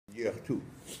here too.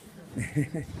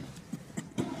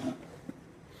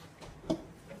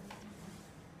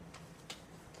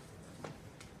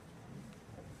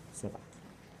 Ça va.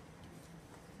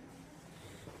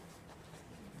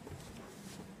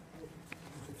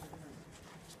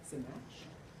 Ça marche?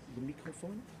 Le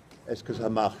microphone? Est-ce que ça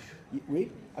marche?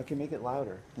 Oui, I can make it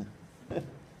louder.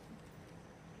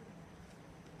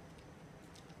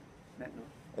 Maintenant.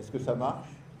 Est-ce que ça marche?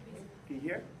 Can you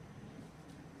hear?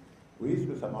 Oui, est-ce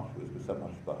que ça marche ou est-ce que ça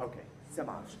marche pas? Okay, ça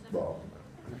marche. Bon.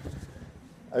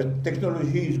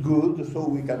 Technology is good, so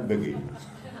we can begin.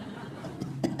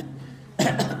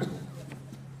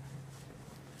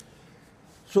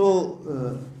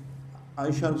 So,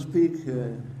 I shall speak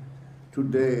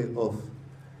today of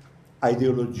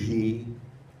ideology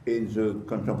in the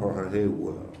contemporary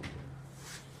world.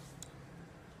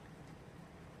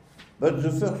 But the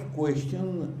first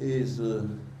question is,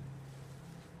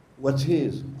 what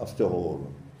is, after all,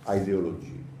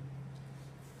 ideology?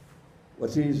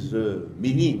 What is the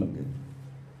meaning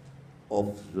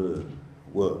of the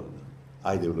word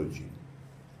ideology?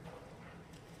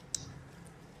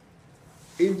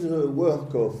 In the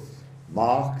work of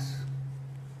Marx,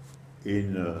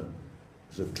 in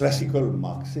the classical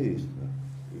Marxism,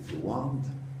 if you want,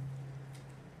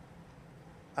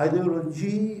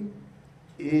 ideology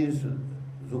is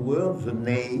the word, the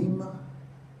name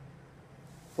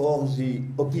for the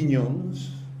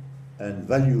opinions and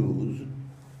values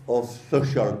of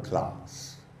social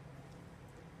class.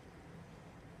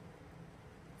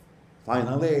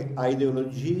 Finally,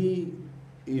 ideology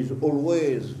is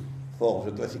always, for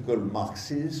the classical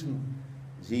Marxism,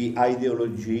 the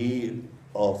ideology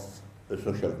of a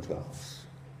social class.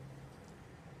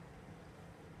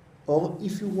 Or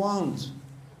if you want,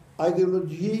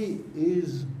 ideology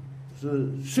is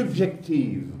the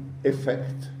subjective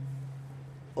effect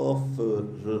of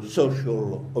the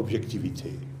social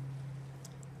objectivity.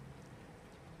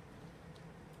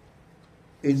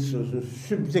 It's the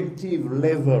subjective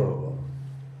level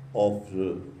of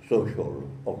the social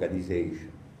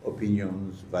organization,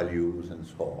 opinions, values, and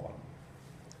so on.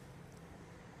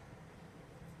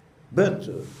 But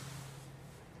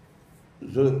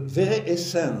the very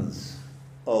essence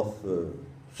of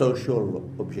social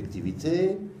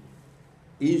objectivity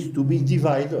is to be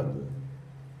divided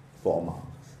for Marx.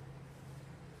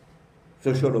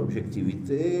 Social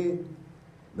objectivity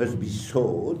must be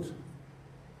sought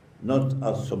not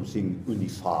as something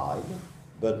unified,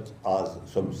 but as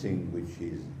something which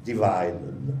is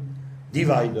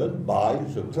divided by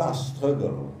the class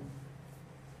struggle,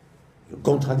 the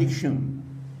contradiction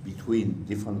between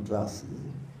different classes,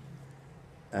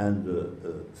 and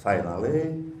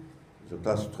finally, the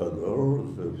class struggle,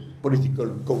 the political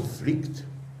conflict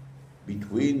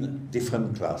between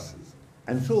different classes.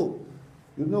 And so,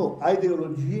 you know,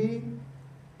 ideology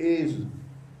is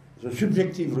the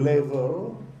subjective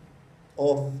level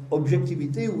of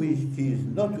objectivity which is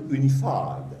not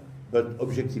unified, but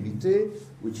objectivity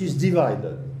which is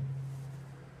divided.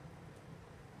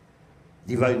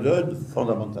 Divided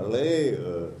fundamentally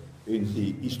in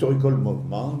the historical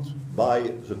movement by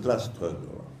the class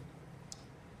struggle.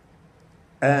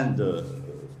 And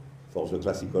for the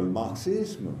classical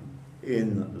Marxism,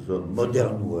 in the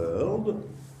modern world,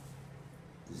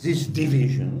 this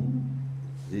division,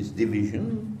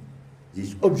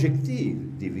 this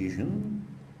objective division,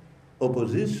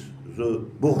 opposes the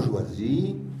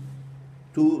bourgeoisie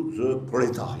to the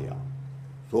proletariat.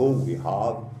 So we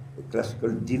have a classical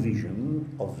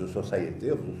division of the society,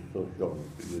 of the social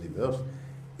universe,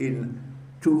 in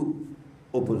two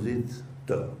opposite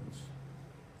terms.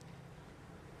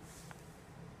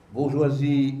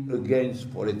 Bourgeoisie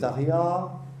against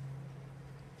proletariat.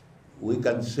 We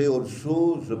can say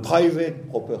also the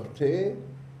private property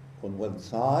on one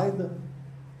side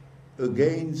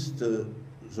against the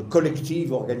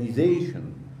collective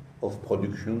organization of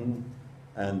production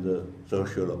and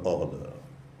social order.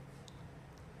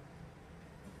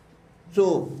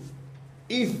 So,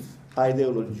 if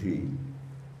ideology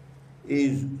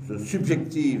is the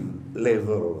subjective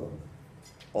level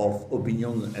of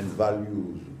opinion and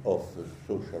values of a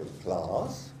social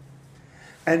class,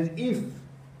 and if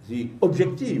the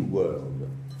objective world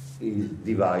is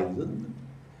divided,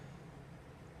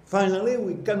 finally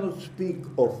we cannot speak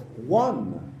of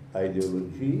one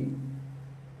ideology,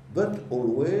 but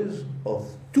always of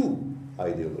two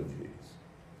ideologies,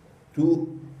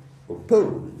 two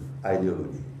opposed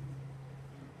ideologies.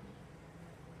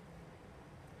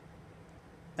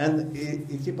 And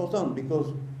it's important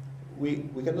because we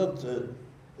cannot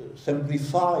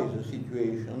simplify the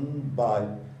situation by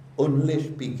only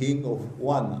speaking of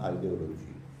one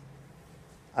ideology.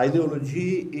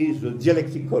 ideology is a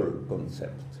dialectical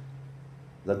concept.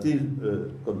 That is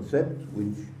a concept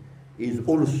which is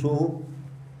also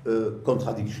a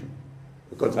contradiction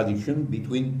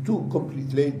between two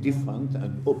completely different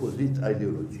and opposite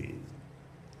ideologies.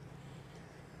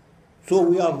 So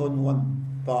we have on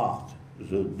one part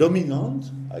the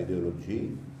dominant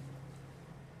ideology,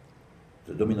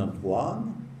 the dominant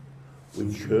one,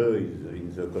 which is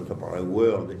in the contemporary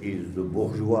world is the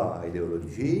bourgeois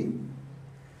ideology,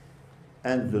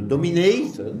 and the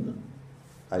dominated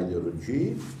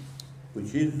ideology,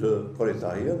 which is the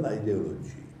proletarian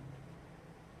ideology.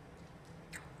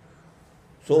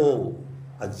 So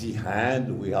at the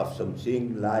end we have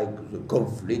something like the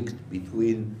conflict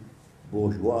between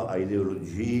bourgeois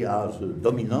ideology as a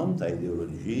dominant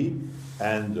ideology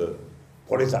and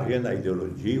proletarian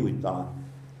ideology which are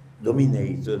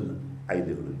dominated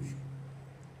ideology.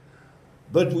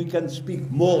 But we can speak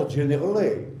more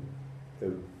generally.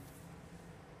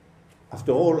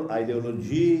 After all,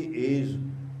 ideology is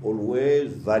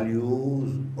always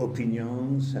values,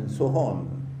 opinions, and so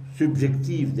on,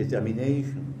 subjective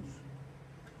determinations.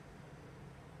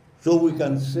 So we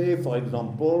can say, for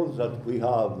example, that we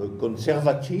have a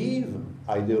conservative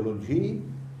ideology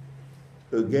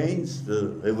against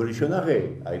the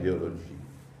revolutionary ideology.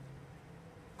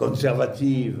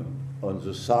 Conservative on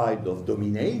the side of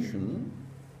domination,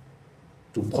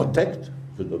 to protect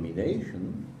the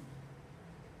domination,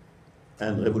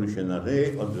 and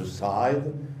revolutionary on the side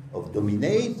of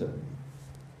dominator,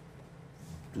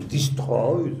 to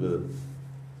destroy the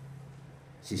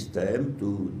system,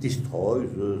 to destroy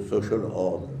the social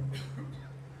order.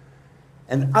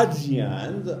 And at the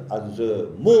end, at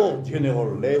the more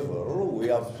general level, we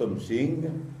have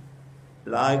something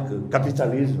like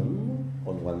capitalism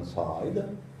on one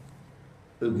side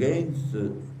against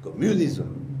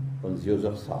communism on the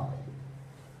other side.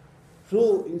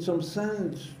 So, in some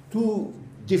sense, two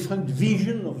different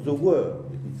visions of the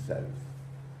world itself.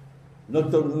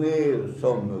 Not only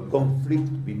some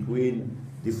conflict between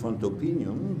different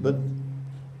opinions, but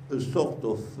a sort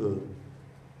of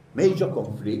major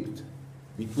conflict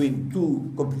between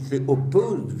two completely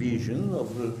opposed visions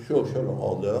of the social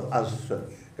order as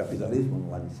such. Capitalism on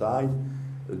one side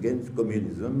against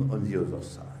communism on the other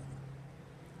side.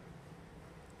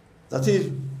 That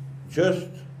is just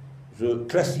the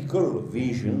classical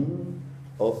vision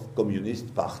of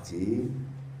Communist Party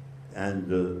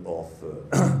and of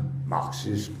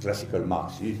Marxist, classical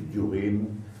Marxist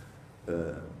during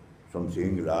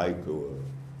something like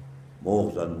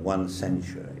more than 1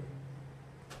 century.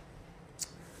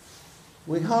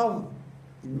 We have,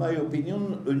 in my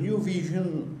opinion, a new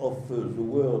vision of the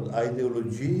word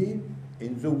ideology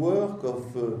in the work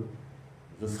of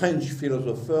the French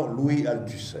philosopher Louis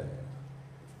Althusser.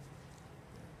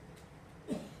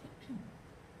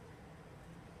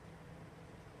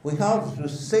 We have the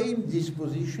same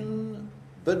disposition,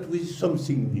 but with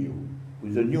something new,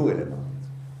 with a new element.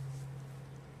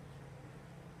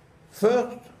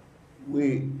 First,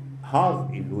 we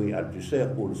have in Louis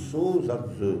Althusser also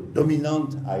that the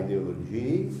dominant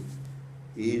ideology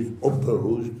is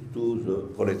opposed to the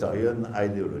proletarian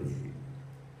ideology.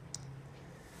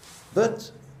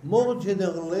 But more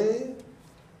generally,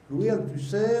 Louis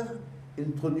Althusser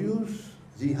introduced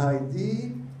the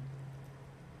idea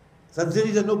that there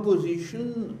is an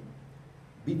opposition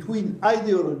between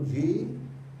ideology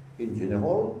in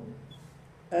general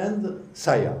and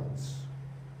science.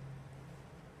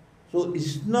 So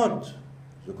it's not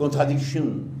the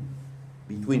contradiction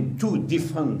between two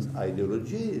different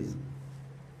ideologies,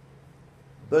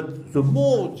 but the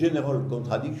more general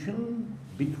contradiction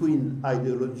between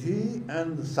ideology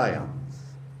and science.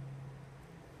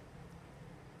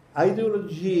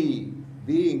 Ideology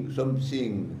being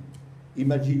something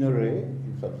imaginary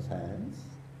in some sense,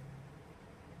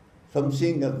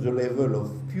 something at the level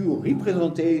of pure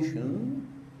representation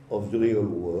of the real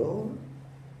world,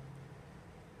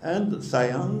 and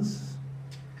science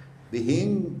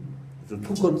being the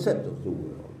true concept of the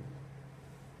world.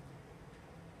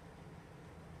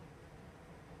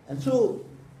 And so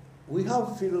we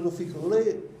have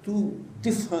philosophically two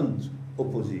different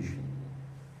oppositions,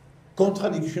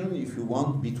 contradiction, if you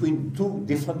want, between two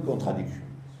different contradictions.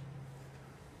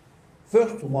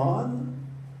 First one,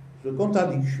 the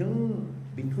contradiction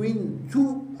between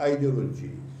two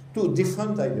ideologies, two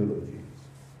different ideologies.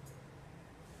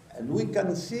 And we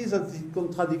can see that the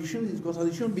contradiction is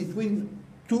contradiction between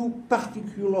two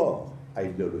particular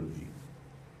ideologies.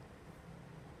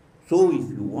 So if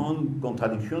you want,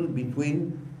 contradiction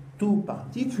between two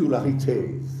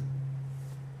particularities.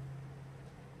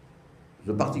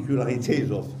 The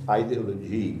particularities of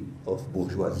ideology of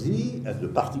bourgeoisie and the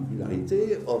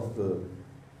particularity of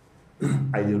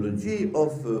ideology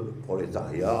of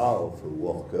proletariat, of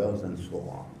workers, and so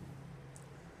on.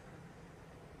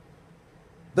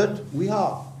 But we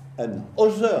have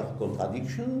another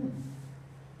contradiction,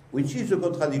 which is a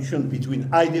contradiction between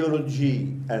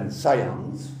ideology and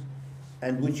science,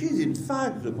 and which is in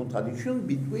fact the contradiction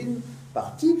between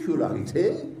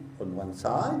particularity on one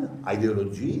side,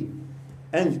 ideology,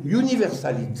 and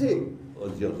universality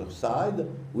on the other side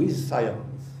with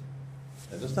science.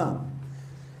 Understand?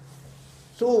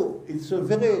 So it's a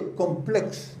very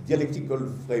complex dialectical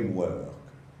framework.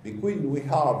 Between we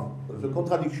have the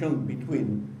contradiction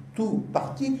between two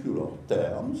particular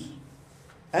terms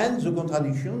and the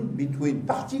contradiction between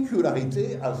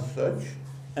particularity as such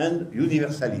and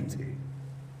universality.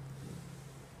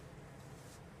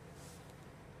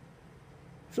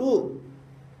 So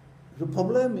the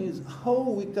problem is how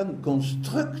we can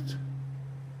construct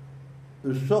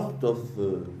a sort of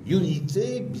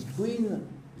unity between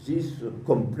this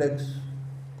complex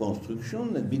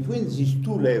construction and between these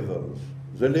two levels,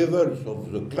 the levels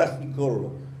of the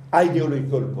classical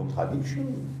ideological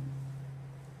contradiction,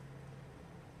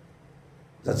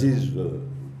 that is the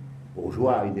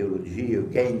bourgeois ideology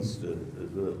against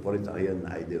the proletarian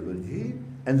ideology,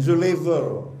 and the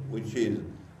level which is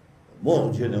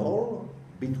more general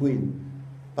between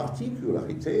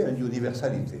particularity and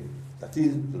universality. That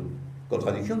is the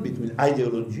contradiction between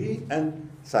ideology and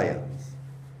science.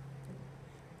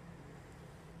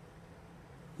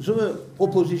 The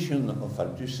proposition of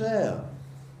Althusser,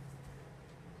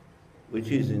 which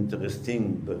is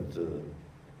interesting but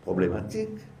problematic,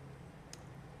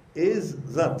 is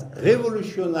that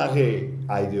revolutionary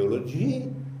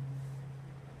ideology,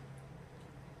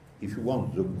 if you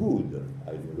want the good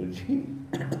ideology,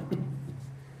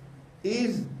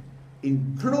 is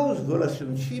in close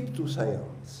relationship to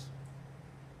science.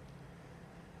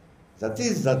 That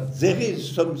is, that there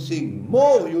is something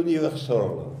more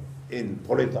universal in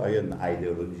proletarian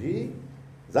ideology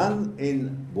than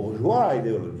in bourgeois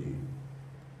ideology.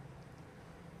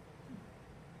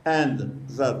 And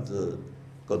that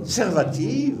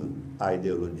conservative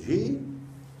ideology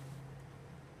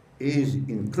is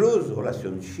in close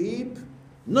relationship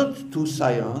not to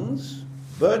science,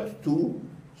 but to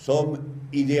some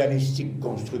idealistic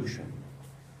construction.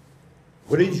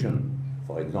 Religion,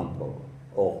 for example,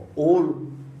 or all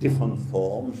different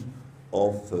forms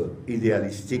of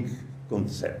idealistic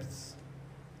concepts.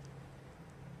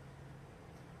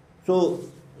 So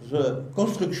the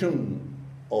construction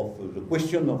of the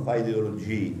question of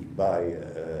ideology by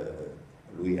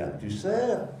Louis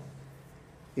Althusser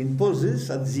imposes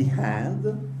at the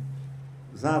end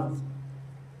that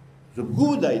the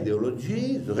good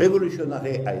ideology, the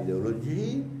revolutionary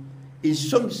ideology, is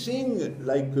something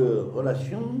like a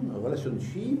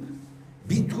relationship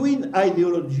between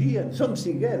ideology and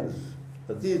something else,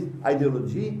 that is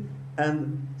ideology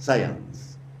and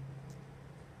science.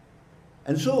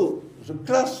 And so the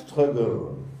class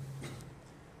struggle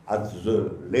at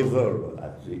the level,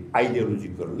 at the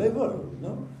ideological level,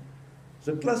 no?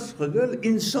 The class struggle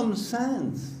in some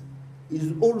sense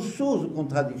is also the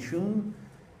contradiction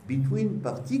between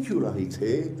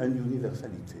particularity and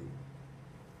universality.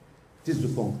 This is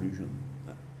the conclusion.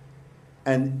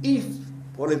 And if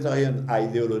proletarian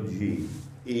ideology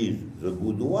is the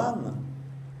good one,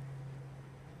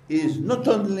 is not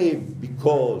only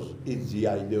because it's the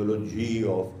ideology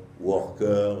of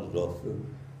workers, of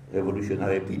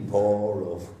revolutionary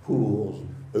people, of poor,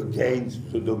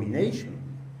 against the domination,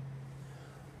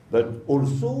 but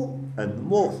also, and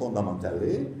more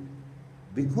fundamentally,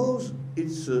 because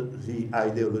it's the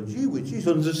ideology which is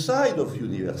on the side of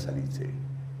universality.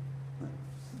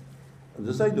 On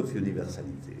the side of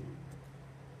universality.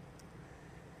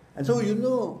 And so, you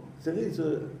know, there is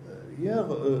here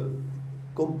a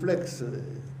complex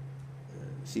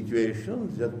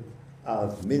situation that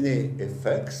has many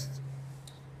effects,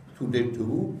 today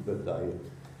too, but I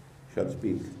shall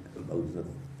speak about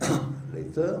that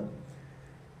later,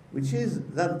 which is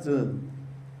that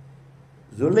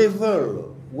the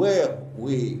level where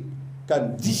we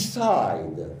can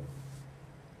decide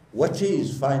what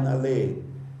is finally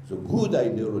the good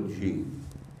ideology,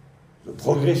 the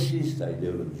progressist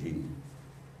ideology,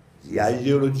 the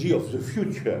ideology of the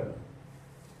future,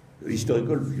 the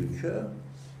historical future,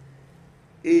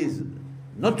 is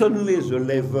not only the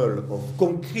level of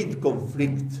concrete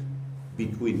conflict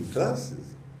between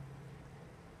classes,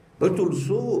 but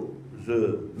also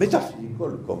the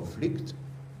metaphysical conflict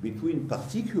between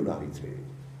particularity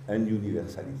and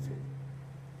universality.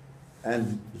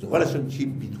 And the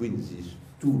relationship between these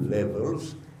two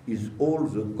levels is all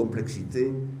the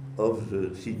complexity of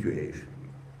the situation.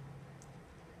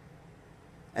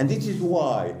 And it is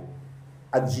why,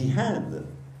 at the end,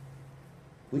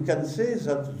 we can say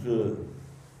that the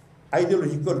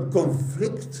ideological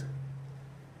conflict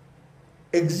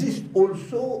exists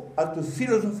also at a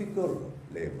philosophical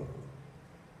level.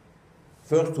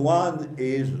 First one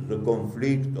is the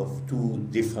conflict of two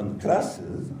different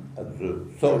classes at the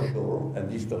social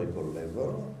and historical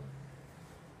level.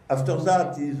 After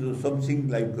that is something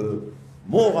like a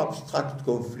more abstract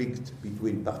conflict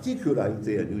between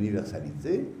particularity and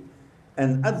universality.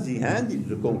 And at the end, in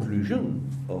the conclusion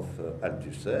of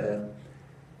Althusser,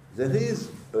 there is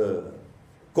a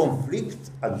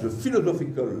conflict at the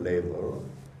philosophical level,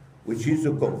 which is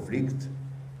a conflict,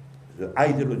 the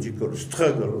ideological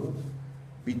struggle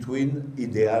between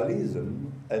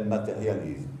idealism and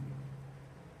materialism.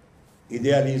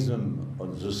 Idealism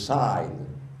on the side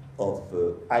of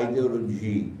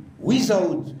ideology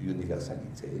without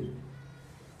universality,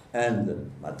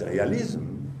 and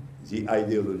materialism, the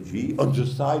ideology on the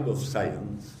side of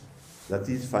science, that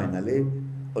is finally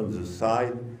on the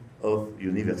side of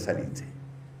universality.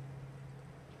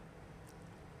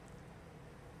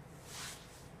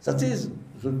 That is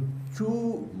the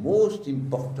two most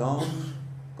important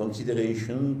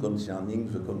considerations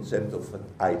concerning the concept of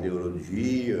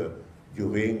ideology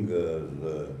during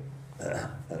the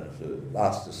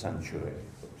last century,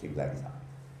 something like that.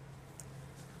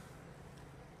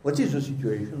 What is the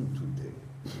situation today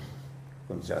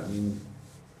concerning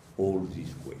all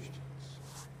these questions?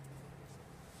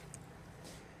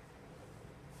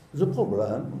 The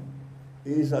problem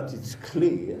is that it's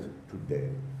clear today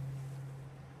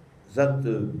that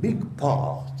a big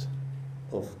part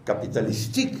of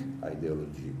capitalistic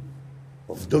ideology,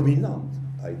 of dominant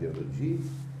ideology,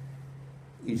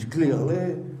 is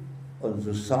clearly on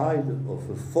the side of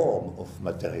a form of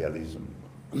materialism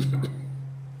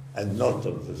and not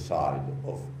on the side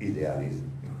of idealism.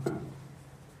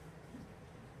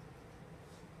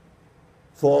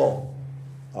 For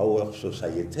our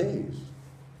societies,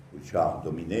 which are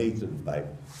dominated by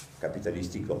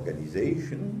capitalistic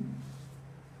organization,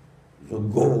 the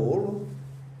goal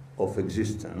of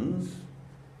existence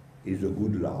is a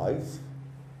good life,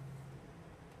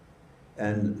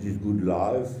 and this good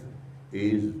life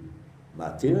is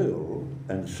material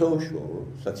and social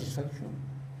satisfaction.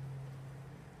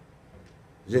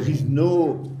 There is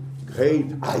no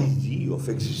great idea of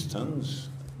existence,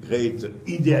 great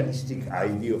idealistic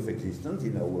idea of existence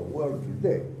in our world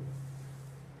today.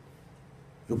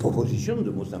 The proposition,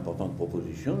 the most important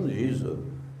proposition, is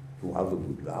to have a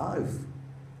good life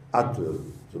at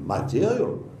the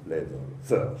material level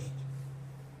first.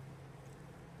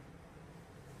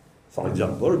 For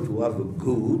example, to have a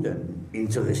good and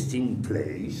interesting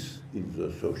place in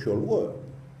the social world,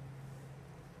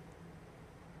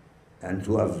 and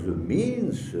to have the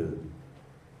means to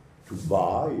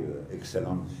buy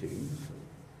excellent things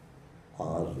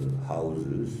as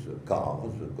houses,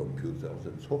 cars, computers,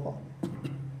 and so on.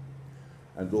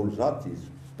 And all that is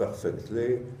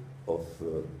perfectly of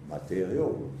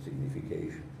material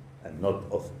signification and not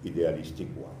of idealistic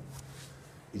one.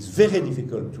 It's very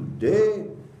difficult today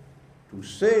to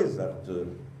say that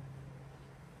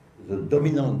the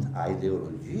dominant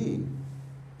ideology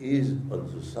is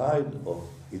on the side of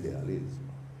idealism.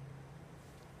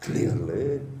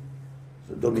 Clearly,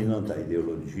 the dominant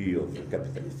ideology of the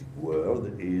capitalistic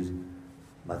world is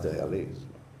materialism.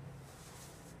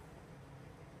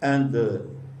 And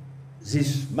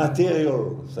this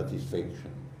material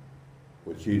satisfaction,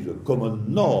 which is a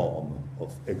common norm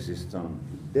of existence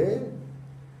today,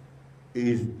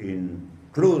 is in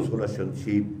close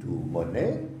relationship to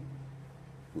money,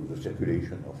 to the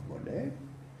circulation of money,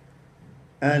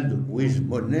 and with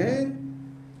money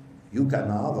you can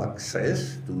have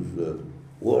access to the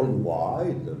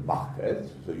worldwide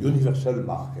market, the universal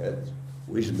market,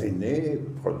 with many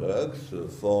products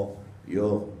for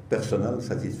your personal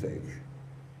satisfaction.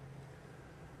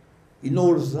 In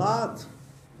all that,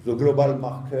 the global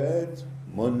market,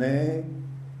 money,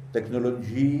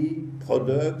 technology,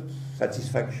 products,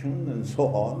 satisfaction, and so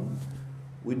on,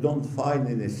 we don't find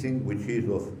anything which is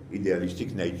of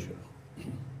idealistic nature.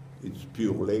 It's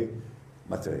purely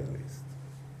materialist.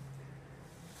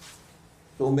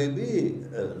 So maybe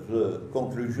the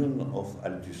conclusion of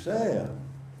Althusser,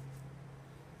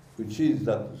 which is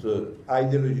that the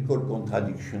ideological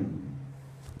contradiction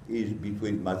is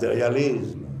between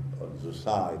materialism on the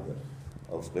side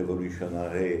of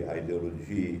revolutionary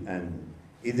ideology and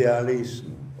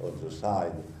idealism on the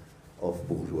side of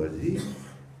bourgeoisie,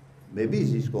 maybe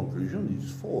this conclusion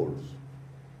is false.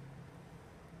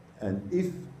 And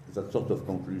if that sort of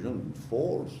conclusion is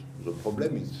false. The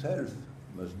problem itself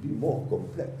must be more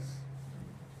complex.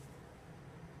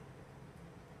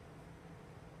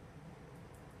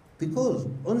 Because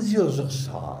on the other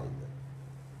side,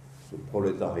 the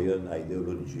proletarian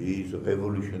ideologies, the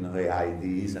revolutionary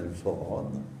ideas, and so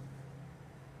on,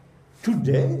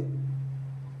 today,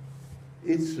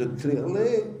 it's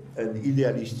clearly an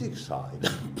idealistic side.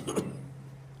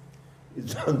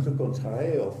 It's on the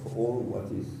contrary of all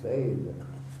what is said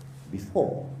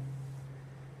before.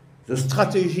 The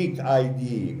strategic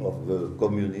idea of the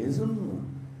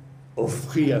communism, of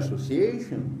free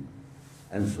association,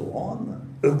 and so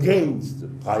on, against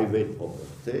private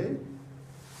property,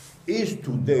 is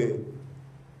today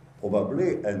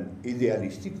probably an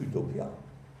idealistic utopia.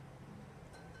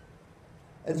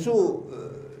 And so,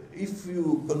 if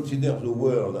you consider the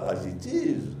world as it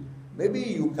is, maybe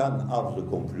you can have the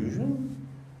conclusion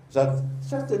that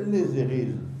certainly there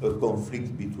is a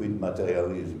conflict between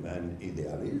materialism and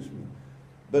idealism,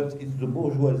 but it's the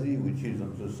bourgeoisie which is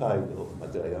on the side of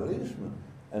materialism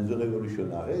and the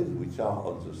revolutionaries which are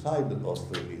on the side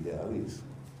of idealism.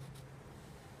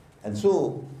 And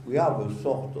so we have a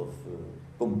sort of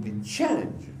complete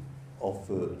change of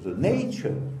the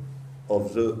nature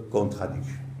of the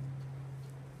contradiction.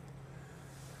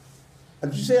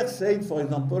 Althusser said, for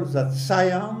example, that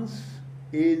science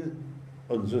is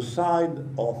on the side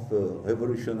of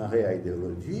revolutionary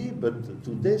ideology, but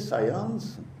today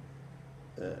science,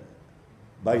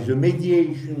 by the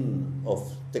mediation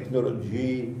of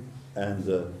technology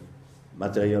and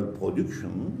material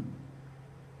production,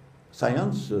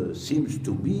 science seems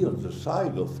to be on the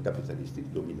side of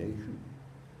capitalistic domination,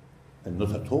 and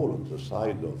not at all on the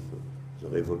side of the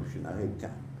revolutionary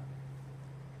camp.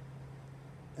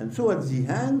 And so at the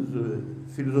end,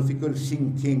 the philosophical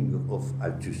thinking of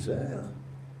Althusser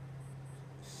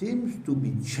seems to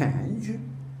be changed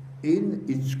in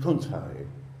its contrary,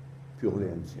 purely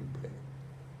and simply.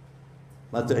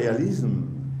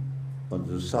 Materialism on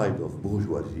the side of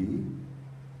bourgeoisie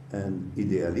and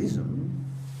idealism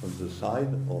on the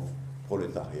side of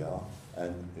proletariat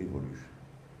and revolution.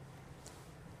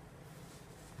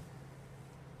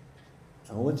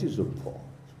 And what is the point?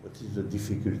 What is the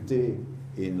difficulty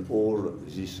in all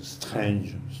this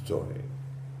strange story?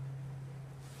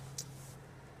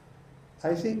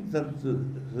 I think that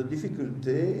the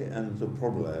difficulty and the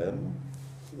problem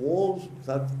was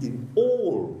that in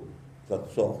all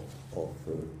that sort of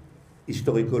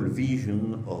historical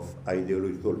vision of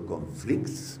ideological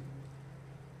conflicts,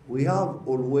 we have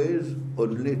always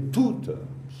only two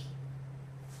terms: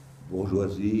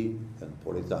 bourgeoisie and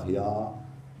proletariat,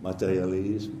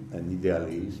 materialism and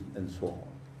idealism, and so on.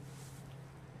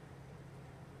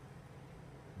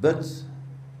 But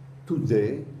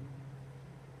today,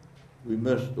 we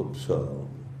must observe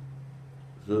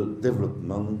the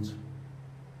development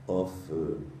of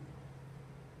a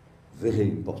very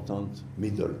important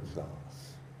middle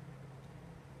class.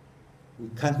 We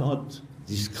cannot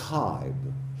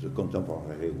describe the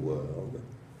contemporary world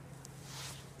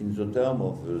in the term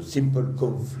of a simple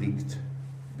conflict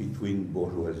between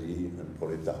bourgeoisie and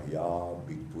proletariat,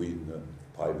 between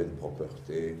private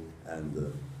property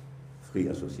and free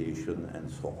association,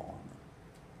 and so on.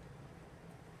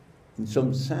 In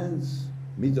some sense,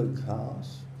 the middle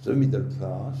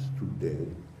class today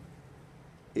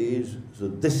is the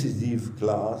decisive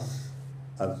class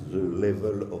at the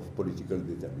level of political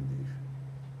determination.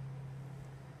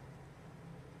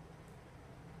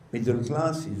 Middle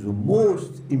class is the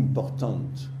most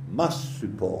important mass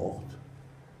support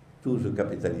to the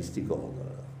capitalistic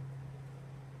order.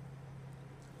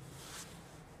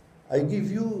 I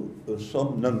give you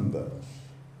some numbers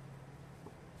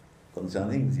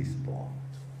concerning this point.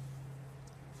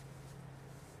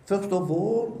 First of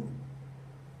all,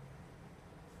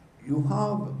 you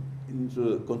have in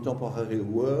the contemporary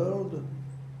world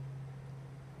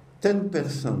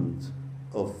 10%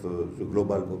 of the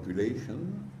global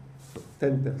population,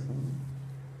 10%,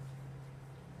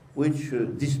 which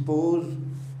dispose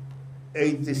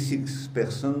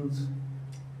 86%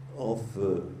 of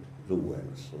the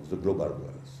wealth, of the global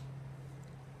wealth.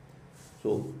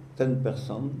 So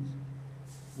 10%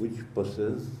 which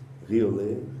possess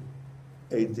really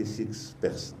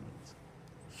 86%.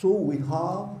 So we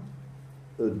have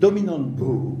a dominant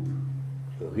group,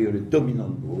 a really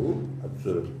dominant group at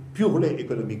the purely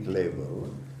economic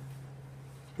level,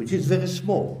 which is very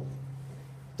small,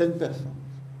 10%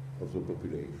 of the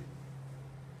population.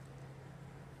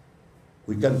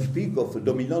 We can speak of a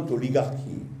dominant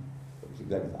oligarchy, something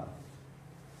like that.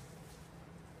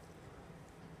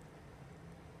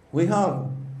 We have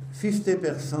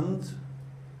 50%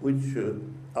 which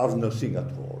have nothing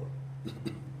at all.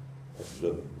 of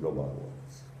the global world.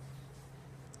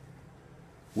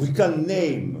 We can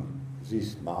name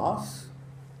this mass,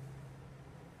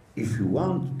 if you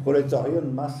want,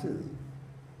 proletarian masses.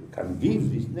 You can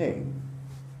give this name.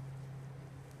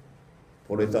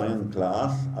 Proletarian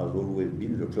class has always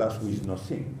been the class with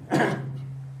nothing.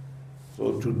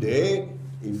 So today,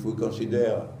 if we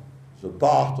consider the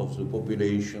part of the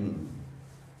population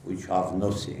which have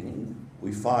nothing,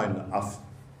 we find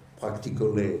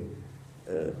practically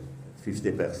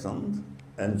 50%,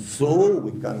 and so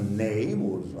we can name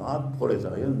all that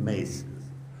proletarian masses.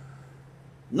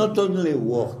 Not only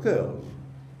workers,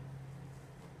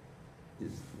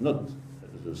 it's not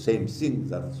the same thing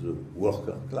that the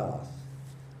worker class.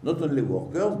 Not only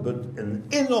workers, but an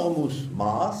enormous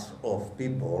mass of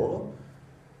people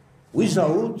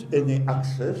without any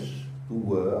access to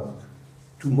work,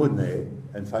 to money,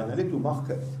 and finally to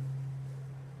market.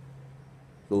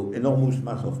 So enormous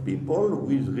mass of people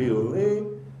with really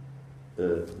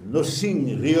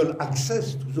nothing real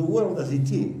access to the world as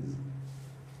it is.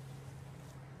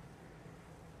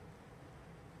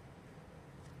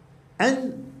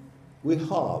 And we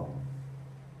have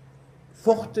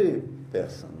 40%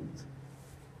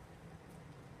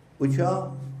 which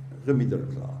are the middle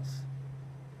class.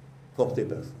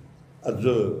 40% at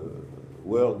the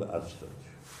world as such.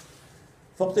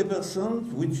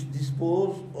 40% which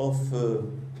dispose of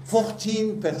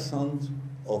 14%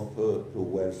 of the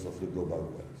wealth of the global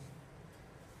wealth.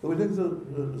 So I think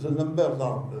the numbers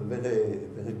are very,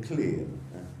 very clear.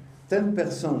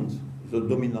 10% the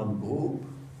dominant group,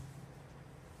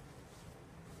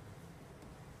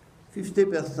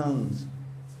 50%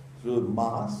 the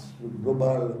mass, the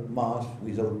global mass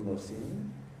without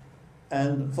nothing,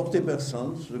 and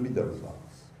 40% the middle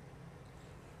class.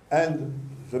 And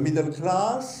the middle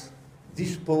class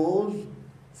dispose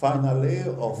finally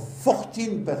of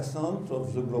 14%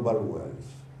 of the global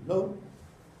wealth. No?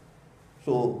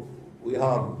 So we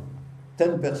have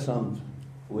 10%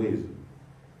 with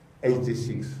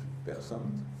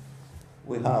 86%.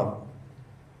 We have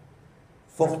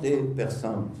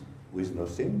 40% with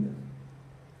nothing,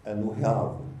 and we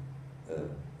have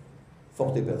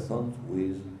 40%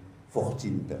 with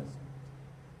 14%.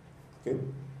 Okay?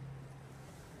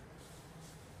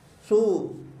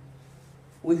 So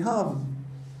we have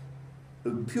a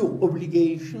pure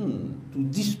obligation to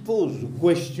dispose the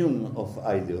question of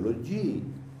ideology,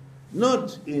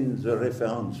 not in the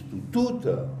reference to two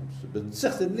terms, but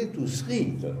certainly to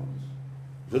three terms.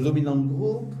 The dominant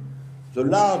group, the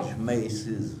large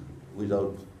masses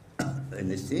without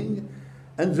anything,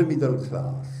 and the middle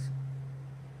class.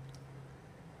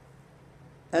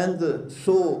 And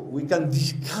so we can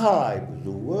describe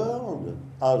the world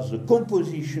as a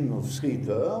composition of three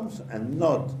terms and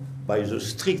not by the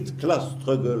strict class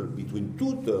struggle between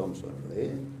two terms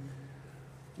only.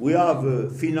 We have a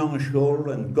financial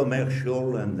and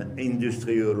commercial and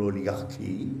industrial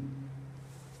oligarchy.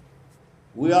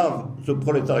 We have the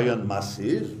proletarian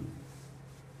masses.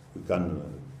 We can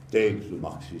take the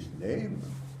Marxist name.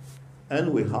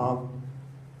 And we have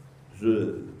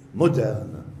the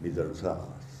modern middle class.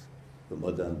 The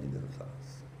modern middle class.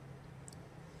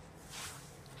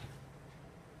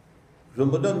 The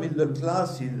modern middle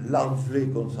class is largely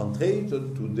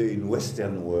concentrated today in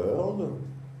Western world.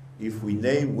 If we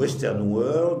name Western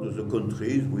world, the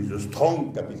countries with a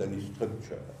strong capitalist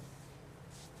structure.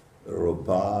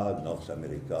 Europa, North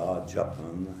America,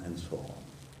 Japan, and so on.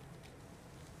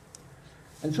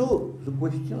 And so the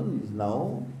question is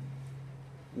now,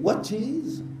 what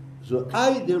is the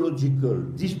ideological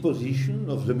disposition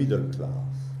of the middle class?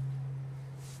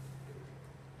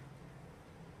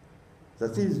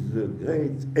 That is the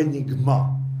great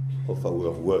enigma of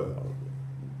our world.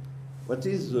 What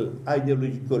is the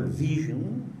ideological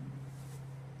vision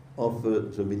of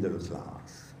the middle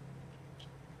class?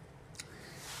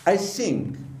 I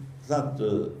think that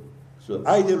the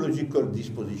ideological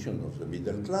disposition of the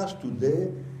middle class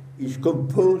today is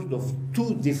composed of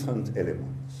two different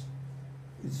elements.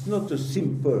 It's not a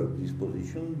simple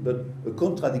disposition, but a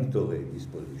contradictory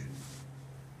disposition.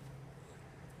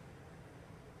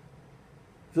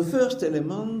 The first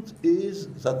element is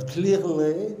that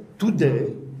clearly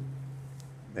today,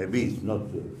 maybe it's not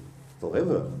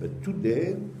forever, but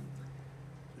today,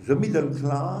 the middle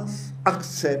class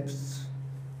accepts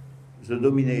the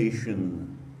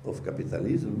domination of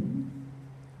capitalism.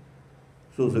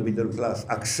 So the middle class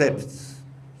accepts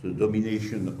the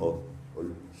domination of a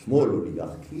small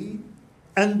oligarchy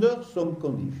under some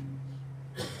conditions.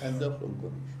 Under some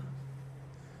conditions.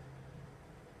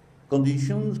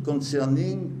 Conditions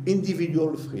concerning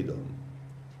individual freedom,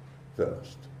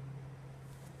 first.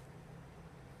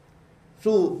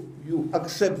 So you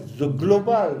accept the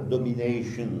global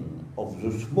domination of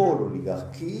the small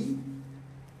oligarchy,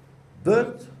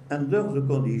 but under the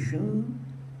condition,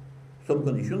 some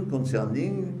condition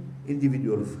concerning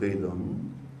individual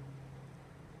freedom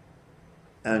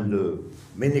and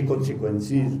many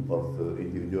consequences of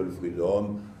individual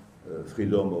freedom,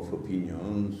 freedom of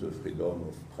opinions, freedom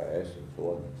of press, and so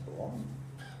on and so on.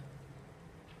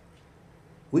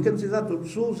 We can say that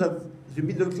also that the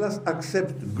middle class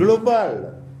accepts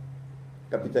global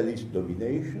capitalist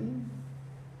domination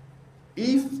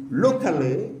if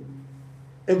locally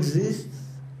exists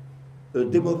a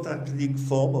democratic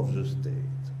form of the state.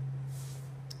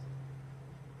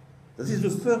 That is the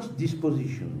first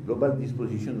disposition, global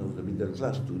disposition of the middle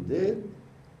class today,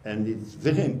 and it's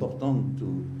very important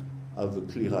to have a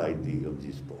clear idea of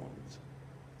this point.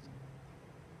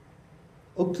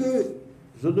 Okay,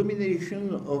 the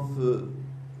domination of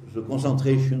the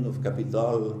concentration of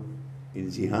capital in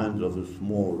the hands of a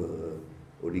small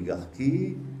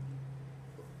oligarchy,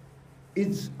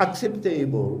 it's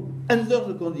acceptable under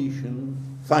the condition,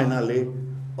 finally,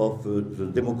 of the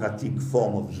democratic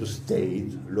form of the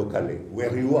state locally,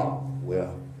 where you are,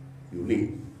 where you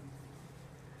live.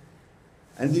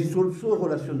 And it's also a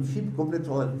relationship, complex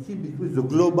relationship between the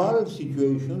global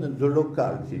situation and the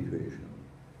local situation.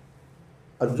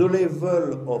 At the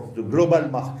level of the global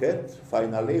market,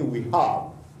 finally, we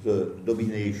have the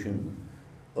domination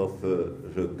of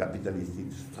the capitalistic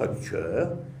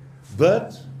structure,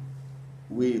 but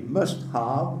we must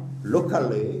have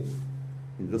locally,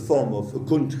 in the form of a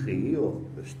country or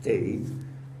a state,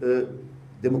 a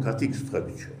democratic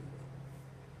structure.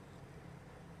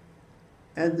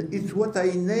 And it's what I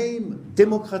name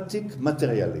democratic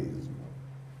materialism.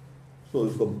 So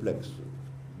a complex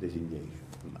designation.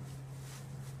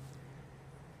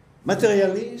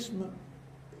 Materialism,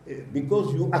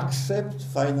 because you accept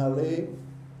finally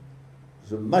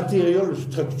the material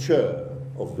structure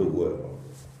of the world,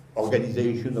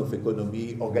 organization of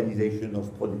economy, organization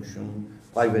of production,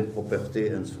 private property,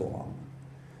 and so on.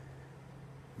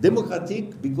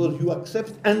 Democratic, because you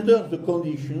accept under the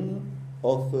condition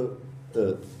of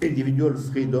individual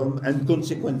freedom and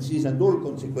consequences, and all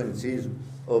consequences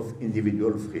of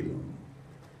individual freedom.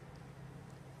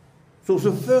 So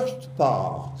the first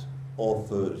part of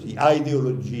the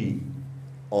ideology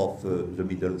of the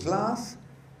middle class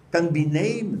can be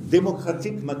named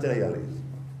democratic materialism.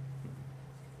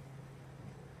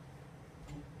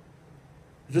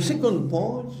 The second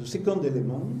point, the second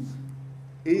element,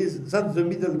 is that the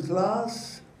middle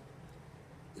class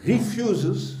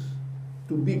refuses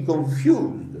to be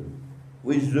confused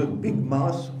with the big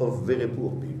mass of very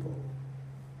poor people.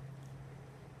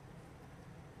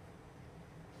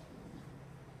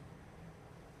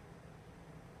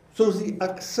 So they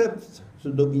accept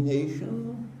the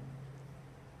domination,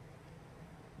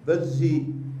 but they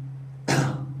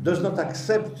does not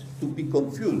accept to be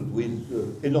confused with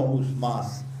the enormous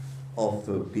mass of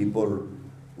people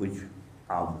which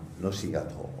are nothing at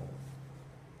all.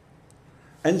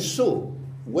 And so,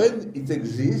 when it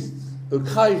exists a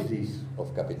crisis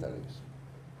of capitalism,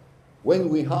 when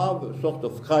we have a sort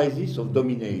of crisis of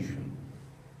domination,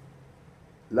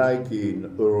 like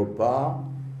in Europa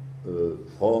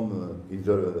from in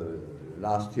the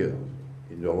last year,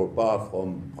 in Europa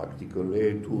from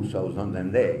practically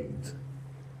 2008,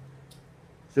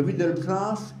 the middle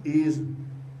class is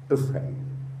afraid.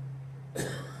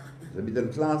 The middle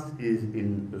class is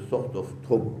in a sort of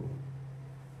trouble.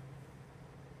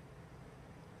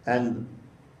 And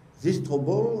this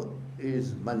trouble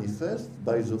is manifest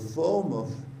by the form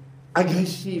of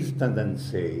aggressive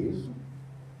tendencies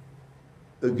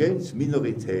against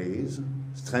minorities,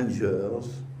 strangers,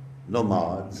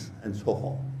 nomads, and so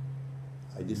on.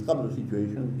 I describe the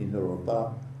situation in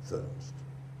Europa first.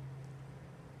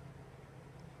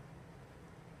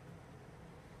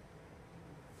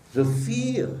 The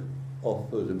fear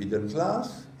of the middle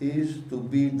class is to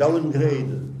be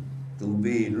downgraded, to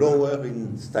be lower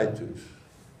in status.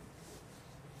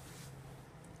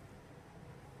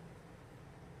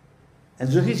 And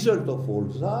the result of all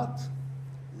that,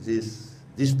 this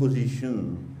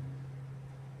disposition,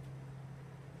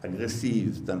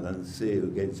 aggressive tendency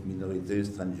against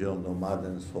minorities, stranger, nomad,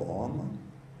 and so on,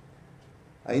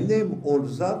 I name all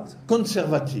that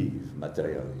conservative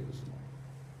materialism.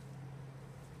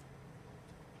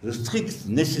 The strict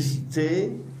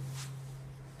necessity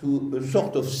to a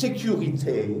sort of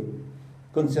security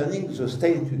concerning the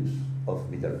status of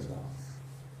middle class.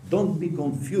 Don't be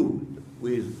confused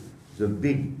with the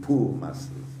big poor masses.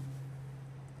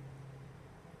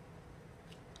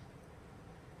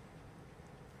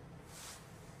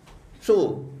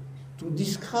 So, to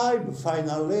describe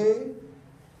finally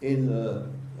in a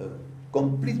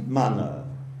complete manner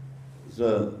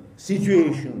the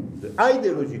situation, the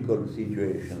ideological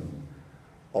situation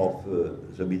of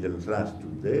the middle class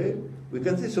today, we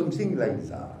can say something like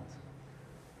that.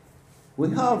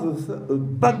 We have a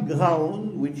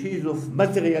background which is of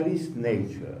materialist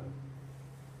nature.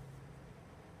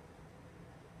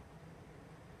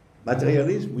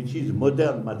 Materialism, which is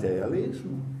modern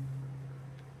materialism,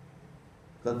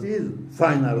 that is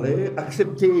finally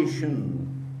acceptation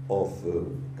of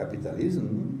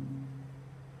capitalism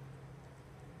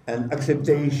and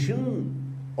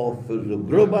acceptation of the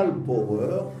global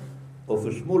power of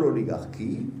a small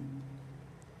oligarchy.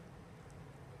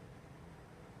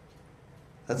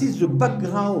 That is the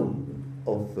background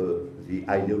of the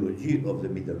ideology of the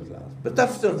middle class. But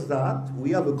after that, we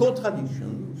have a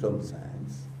contradiction, in some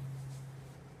sense,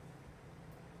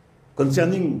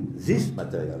 concerning this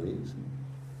materialism,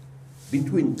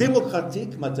 between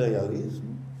democratic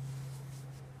materialism,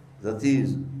 that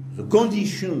is the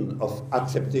condition of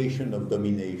acceptation of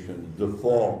domination, the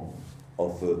form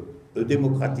of a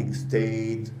democratic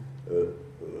state,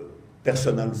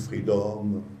 personal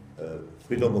freedom,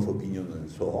 freedom of opinion, and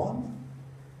so on,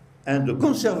 and the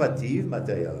conservative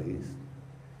materialism,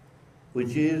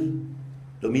 which is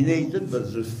dominated by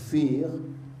the fear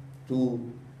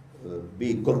to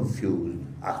be confused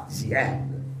at the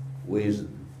end with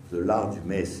the large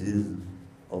masses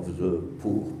of the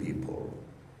poor people.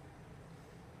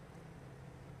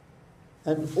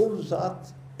 And all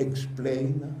that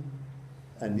explain,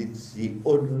 and it's the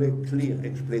only clear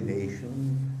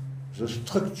explanation, the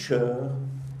structure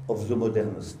of the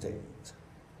modern state,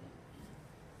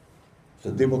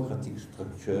 the democratic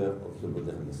structure of the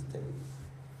modern state.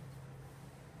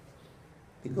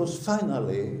 Because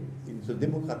finally, in the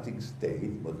democratic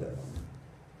state, modern,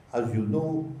 as you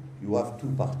know, you have two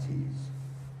parties,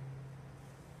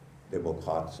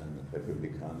 Democrats and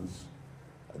Republicans,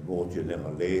 and more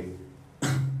generally,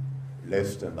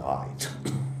 left and right.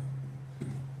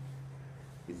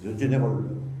 It's the general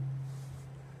law.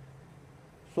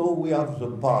 So we have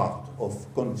the part of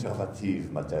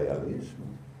conservative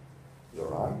materialism, the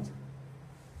right,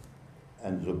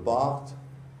 and the part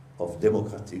of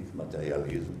democratic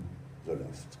materialism, the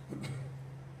left.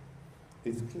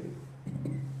 It's clear.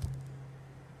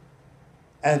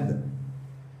 And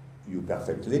you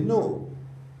perfectly know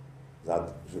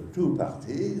that the two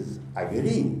parties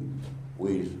agree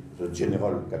with the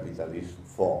general capitalist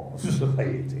form of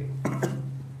society.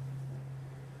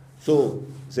 So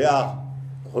they are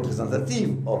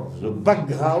representative of the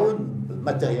background, the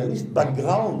materialist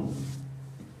background.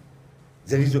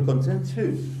 There is a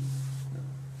consensus.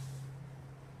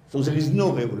 So there is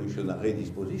no revolutionary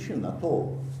disposition at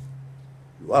all.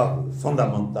 You have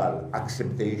fundamental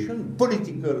acceptation,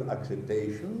 political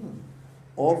acceptation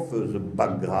of the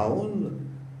background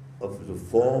of the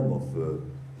form of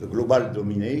the global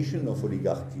domination of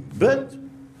oligarchy. But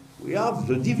we have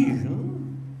the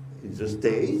division in the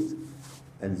state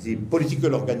and the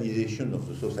political organization of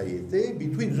the society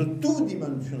between the two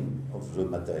dimensions of the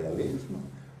materialism,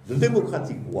 the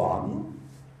democratic one,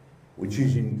 which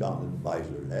is incarnate by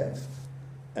the left,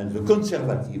 and the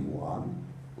conservative one,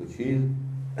 which is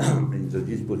in the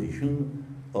disposition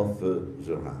of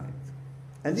the right.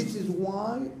 And this is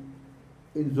why,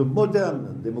 in the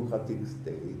modern democratic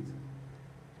state,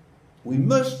 we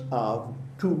must have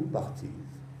two parties,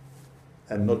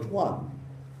 and not one.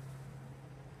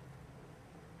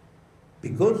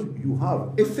 Because you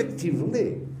have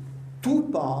effectively two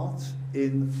parts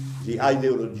in the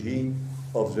ideology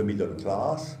of the middle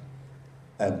class,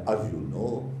 and as you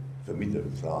know, the middle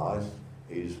class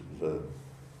is the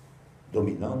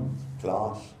dominant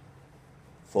class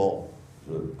for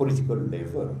the political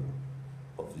level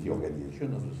of the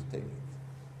organization of the state.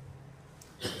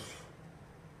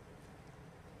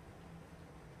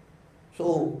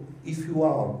 So, if you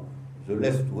are the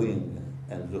left wing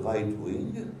and the right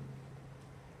wing,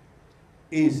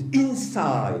 is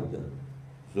inside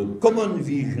the common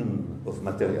vision of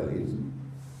materialism,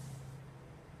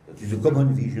 that is a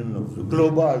common vision of the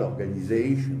global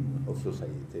organization of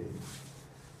society,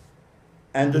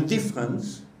 and the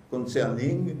difference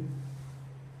concerning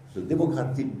the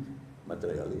democratic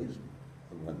materialism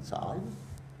on one side,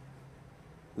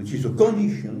 which is a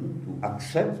condition to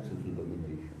accept the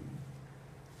domination,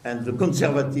 and the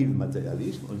conservative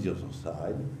materialism on the other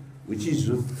side, which is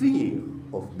the fear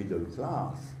of middle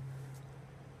class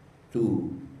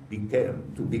to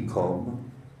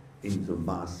become in the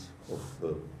mass of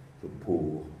the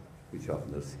poor, which have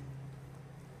nothing.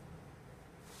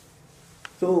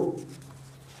 So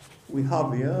we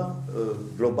have here a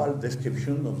global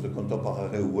description of the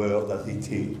contemporary world as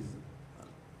it is.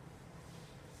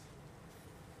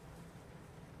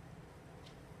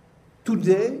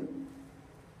 Today,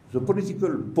 the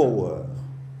political power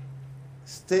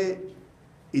stay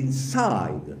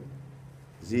inside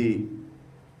the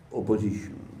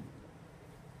opposition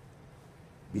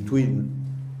between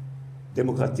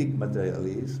democratic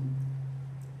materialism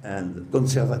and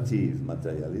conservative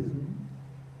materialism,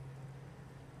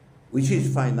 which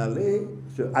is finally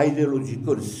the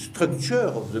ideological structure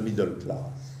of the middle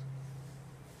class.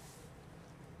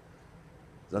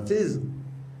 That is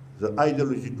the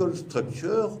ideological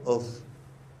structure of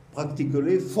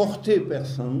practically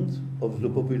 40% of the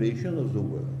population of the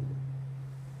world.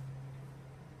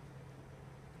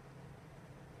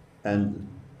 And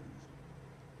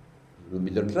the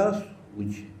middle class,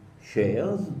 which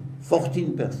shares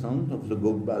 14% of the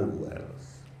global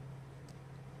wealth.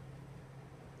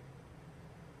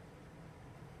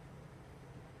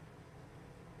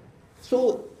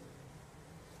 So,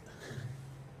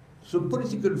 the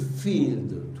political field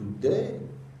today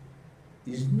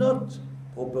is not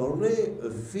properly a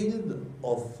field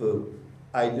of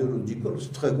ideological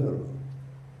struggle.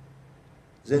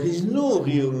 There is no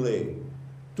really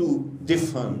two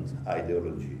different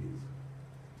ideologies,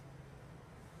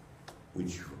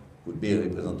 which could be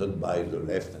represented by the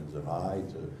left and the right,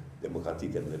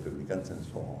 democratic and republicans, and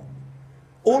so on.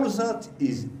 All that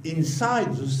is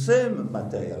inside the same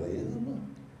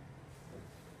materialism,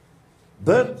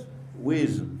 but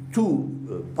with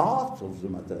two parts of the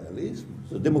materialism,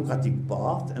 the democratic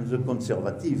part and the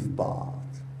conservative part.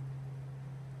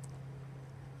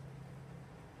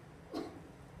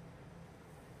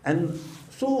 And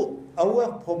so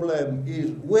our problem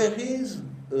is, where is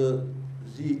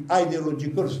the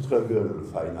ideological struggle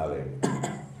finally?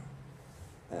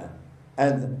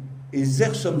 And is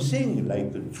there something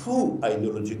like a true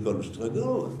ideological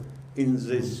struggle in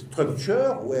this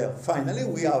structure where finally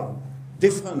we have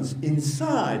difference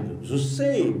inside the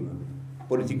same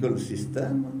political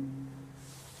system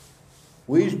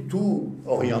with two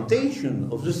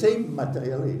orientations of the same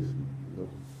materialism?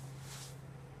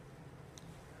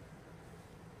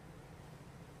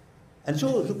 And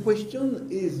so the question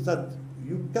is that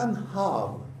you can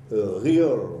have a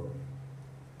real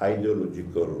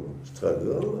ideological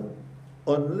struggle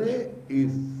only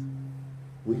if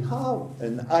we have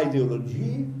an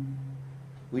ideology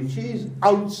which is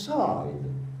outside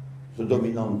the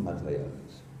dominant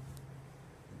materialism.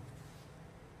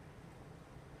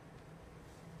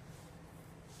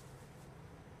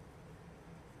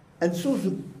 And so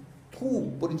the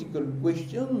true political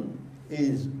question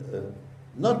is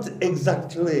not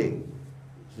exactly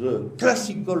the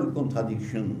classical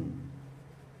contradiction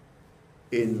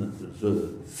in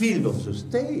the field of the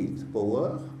state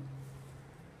power,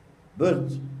 but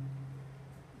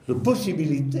the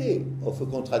possibility of a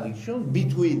contradiction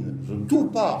between the two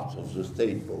parts of the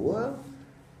state power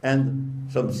and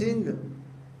something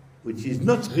which is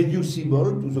not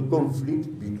reducible to the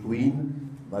conflict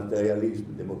between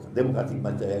materialism, democratic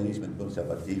materialism and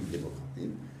conservative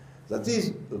democratism. That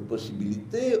is a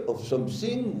possibility of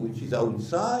something which is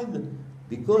outside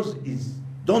because it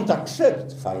don't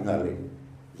accept finally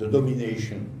the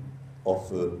domination of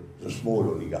the small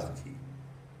oligarchy.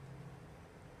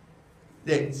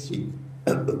 Let's see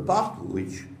a part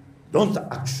which don't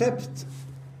accept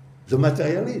the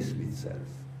materialism itself.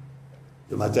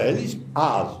 The materialism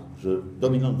as the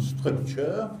dominant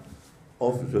structure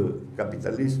of the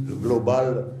capitalist, the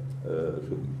global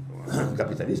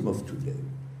capitalism of today.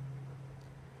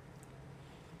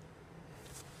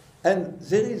 And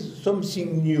there is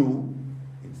something new,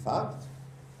 in fact,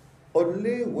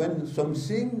 only when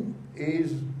something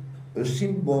is a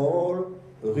symbol,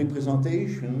 a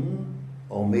representation,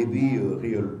 or maybe a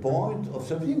real point of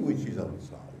something which is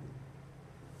outside.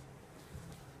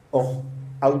 Or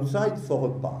outside for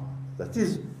a part. That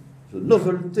is the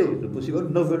novelty, the possible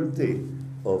novelty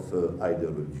of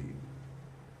ideology.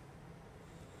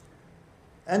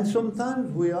 And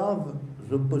sometimes we have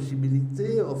the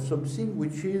possibility of something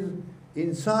which is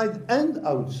inside and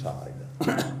outside.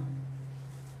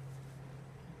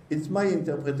 It's my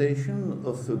interpretation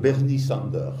of Bernie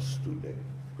Sanders today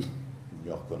in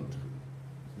your country.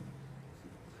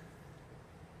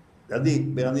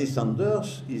 Bernie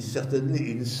Sanders is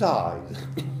certainly inside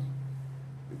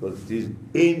because it is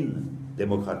in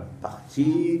Democratic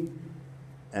Party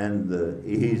and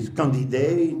he is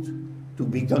candidate to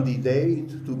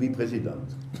be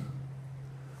president.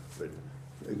 But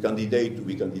a candidate to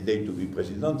be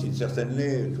president is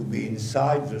certainly to be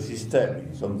inside the system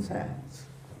in some sense.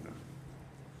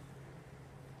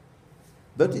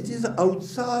 But it is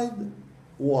outside.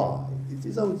 Why? It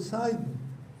is outside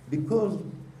because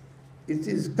it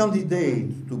is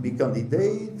candidate to be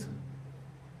candidate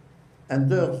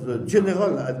under the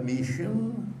general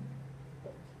admission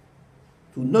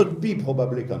to not be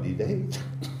probably candidate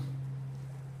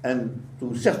and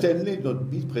to certainly not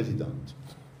be president.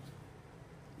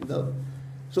 You know?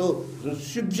 So the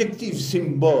subjective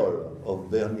symbol of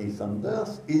Bernie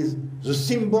Sanders is the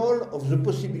symbol of the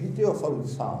possibility of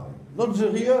outside, not the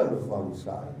real of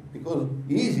outside, because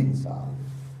he is inside,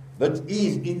 but he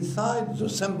is inside the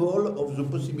symbol of the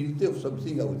possibility of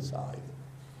something outside.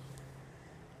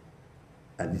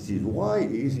 And this is why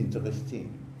he is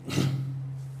interesting,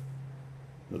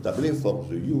 notably for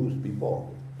the youth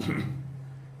people.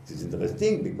 It is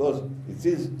interesting because it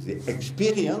is the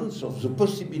experience of the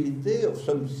possibility of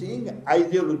something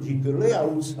ideologically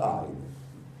outside.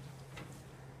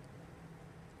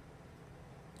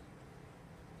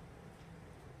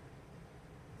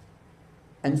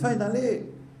 And finally,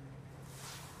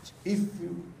 if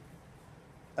you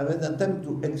have an attempt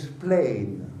to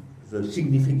explain the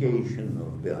signification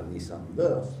of Bernie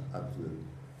Sanders at the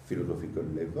philosophical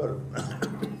level,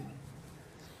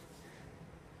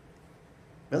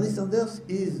 Bernie Sanders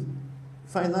is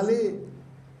finally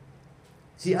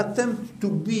the attempt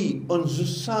to be on the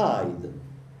side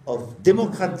of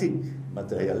democratic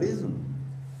materialism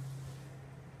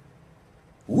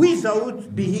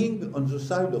without being on the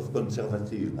side of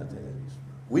conservative materialism,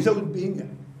 without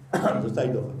being on the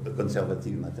side of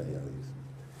conservative materialism.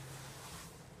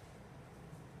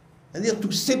 And here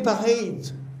to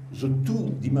separate the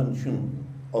two dimensions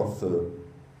of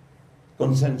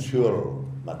consensual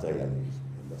materialism.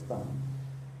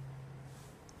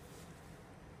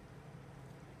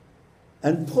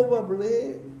 And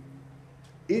probably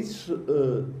it's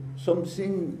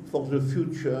something for the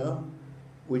future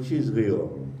which is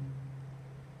real.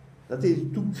 That is,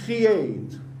 to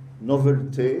create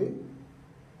novelty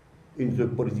in the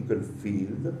political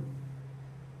field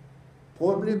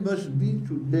probably must be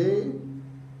today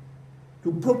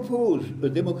to propose a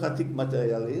democratic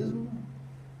materialism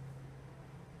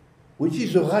which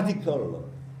is a radical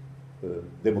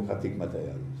democratic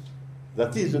materialism.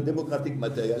 That is a democratic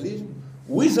materialism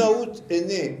without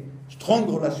any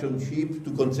strong relationship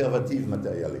to conservative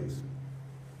materialism.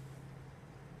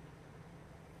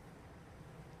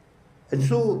 And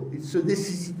so it's a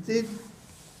necessity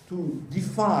to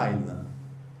define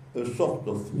a sort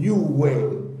of new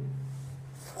way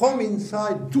from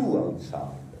inside to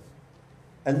outside,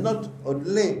 and not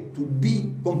only to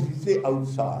be completely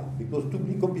outside, because to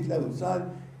be completely outside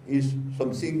is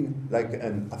something like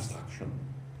an abstraction.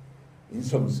 In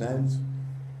some sense,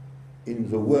 in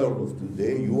the world of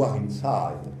today, you are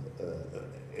inside.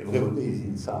 Everybody is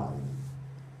inside.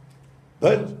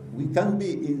 But we can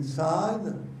be inside,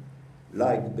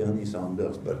 like Bernie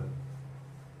Sanders, but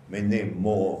many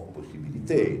more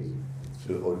possibilities. It's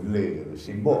only a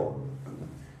symbol.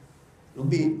 To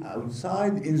be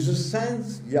outside in the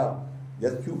sense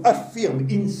that you affirm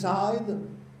inside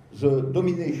the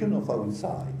domination of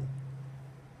outside.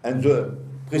 And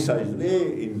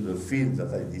precisely in the field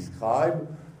that I described,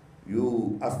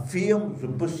 you affirm the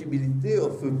possibility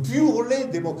of a purely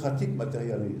democratic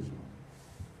materialism.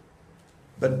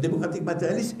 But democratic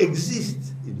materialism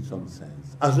exists in some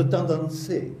sense as a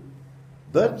tendency,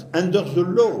 but under the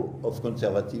law of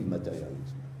conservative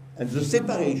materialism. And the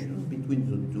separation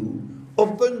between the two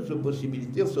opens the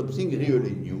possibility of something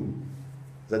really new,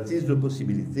 that is the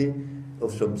possibility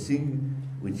of something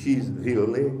which is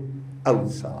really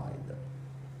outside.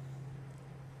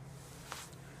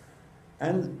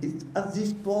 And it's at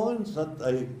this point that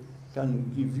I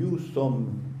can give you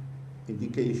some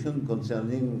indication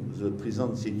concerning the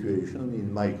present situation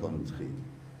in my country.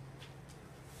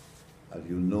 As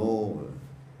you know,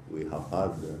 we have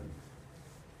had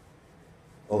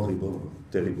horrible,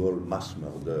 terrible mass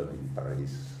murder in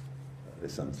Paris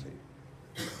recently.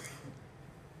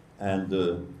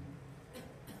 And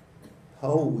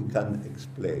how we can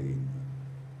explain,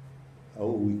 how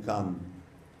we can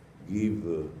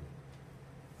give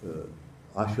a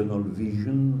rational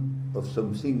vision of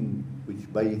something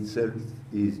which by itself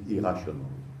is irrational.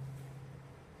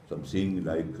 Something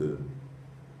like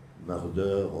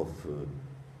murder of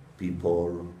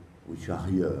people which are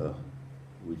here,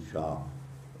 which are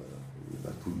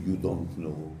that you don't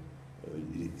know.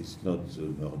 It's not the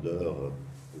murder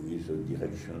with a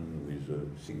direction, with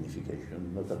a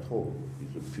signification, not at all.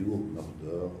 It's a pure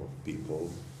murder of people.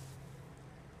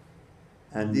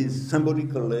 And this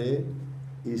symbolically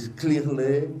is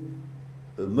clearly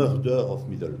a murder of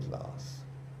middle class.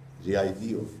 The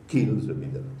idea of kill the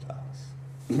middle class.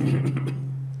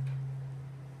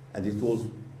 And it was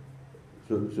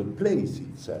the place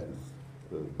itself,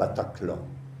 Bataclan,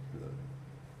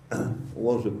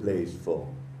 was a place for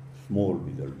small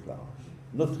middle class,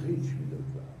 not rich middle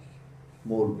class,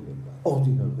 small middle class,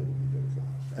 ordinary middle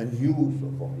class, and youth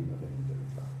of ordinary middle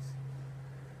class.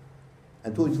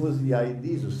 And so it was the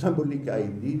idea, the symbolic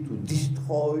idea, to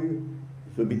destroy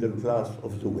the middle class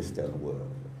of the Western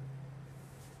world.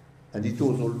 And it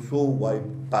was also why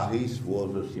Paris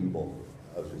was a symbol,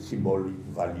 as a symbolic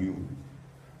value,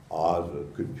 as a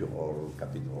cultural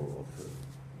capital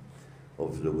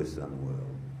of the Western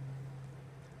world.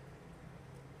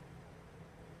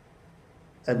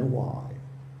 And why?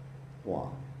 Why?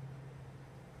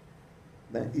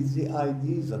 Then it's the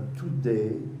idea that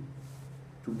today,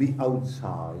 to be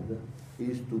outside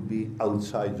is to be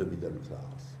outside the middle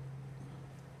class.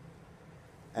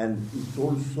 And it's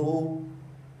also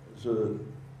the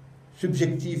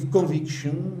subjective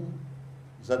conviction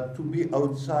that to be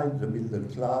outside the middle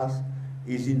class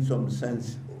is in some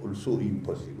sense also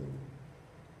impossible.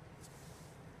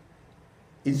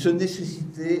 It's a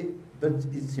necessity, but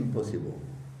it's impossible.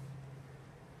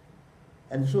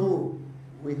 And so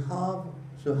we have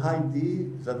the idea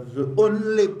that the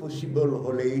only possible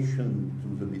relation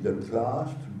to the middle class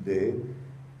today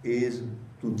is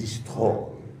to destroy,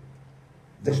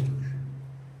 destruction,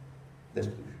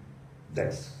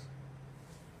 death.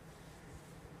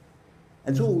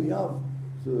 And so we have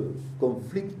the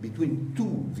conflict between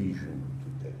two visions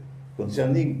today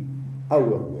concerning our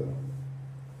world.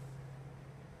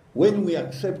 When we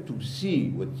accept to see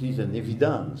what is an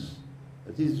evidence,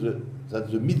 that is that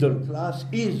the middle class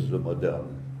is the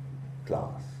modern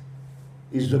class,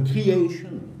 is the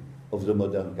creation of the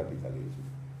modern capitalism,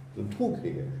 the true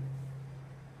creation.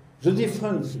 The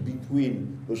difference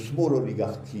between a small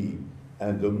oligarchy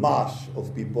and the mass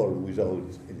of people without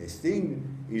anything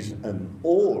is an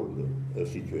old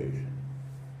situation.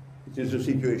 It is a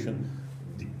situation,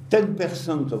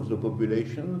 10% of the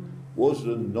population was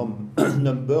the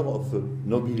number of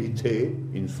nobility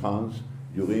in France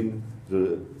during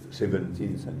the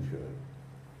 17th century.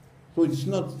 So it's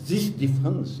not, this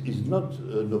difference is not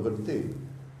a novelty.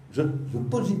 The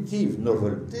positive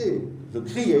novelty, the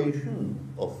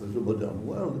creation of the modern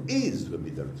world is the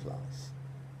middle class.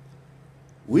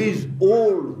 With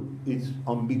all its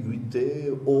ambiguity,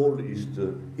 all its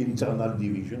internal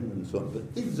division and so on, but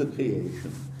it's the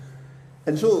creation.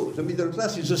 And so the middle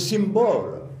class is a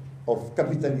symbol of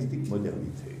capitalistic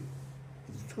modernity.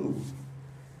 It's true.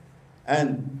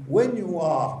 And when you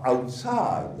are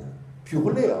outside,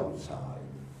 purely outside,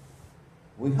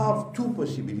 we have two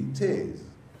possibilities.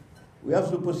 We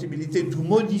have the possibility to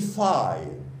modify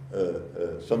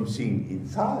something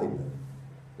inside,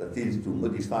 that is to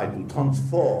modify, to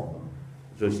transform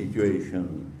the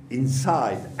situation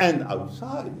inside and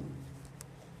outside,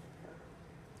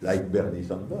 like Bernie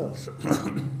Sanders.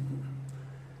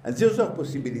 And the other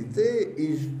possibility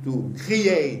is to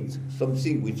create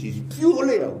something which is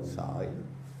purely outside,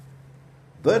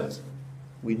 but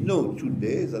we know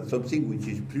today that something which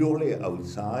is purely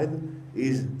outside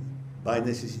is by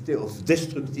necessity of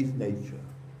destructive nature.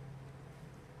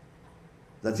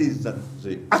 That is, that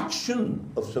the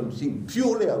action of something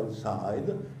purely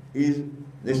outside is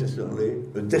necessarily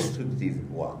a destructive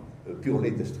one, a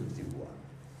purely destructive one.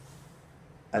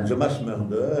 And the mass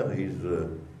murder is a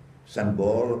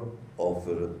symbol of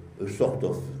a sort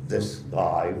of death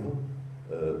drive,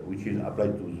 which is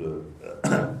applied to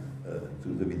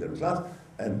the middle class,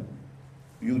 and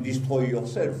you destroy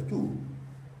yourself too.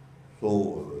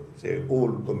 So they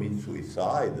all commit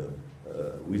suicide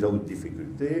without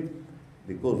difficulty,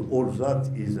 because all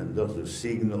that is under the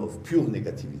signal of pure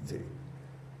negativity.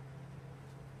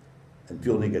 And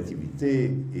pure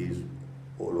negativity is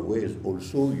always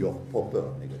also your proper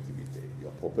negativity,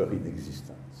 your proper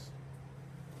inexistence.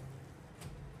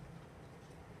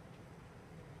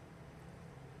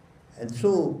 And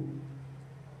so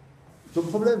the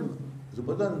problem, the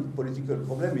modern political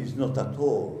problem is not at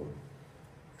all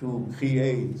to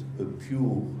create a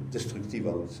pure destructive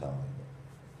outside.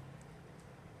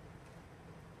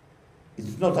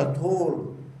 It's not at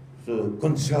all the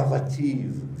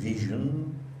conservative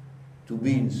vision to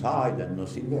be inside and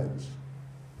nothing else.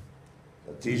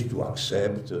 That is to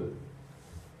accept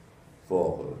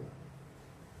for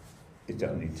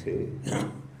eternity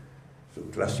the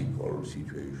classical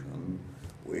situation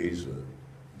with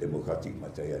democratic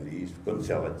materialism,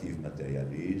 conservative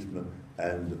materialism,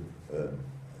 and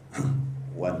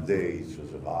one day it's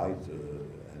the right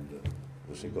and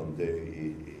the second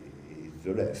day it's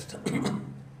the left.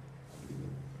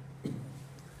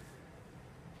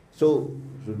 So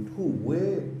the true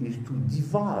way is to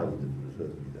divide the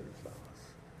middle class,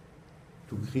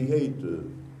 to create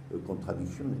a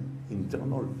contradiction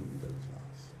internal to middle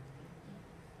class,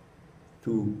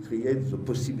 to create the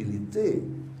possibility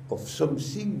of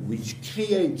something which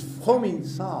creates from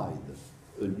inside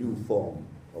a new form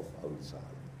of outside.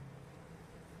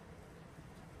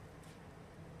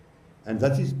 And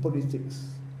that is politics.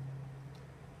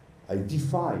 I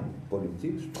define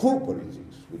politics, true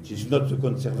politics, which is not the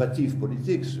conservative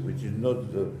politics, which is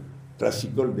not the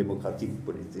classical democratic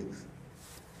politics.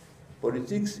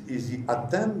 Politics is the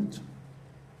attempt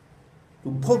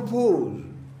to propose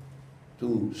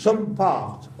to some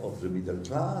part of the middle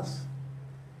class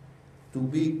to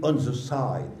be on the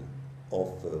side of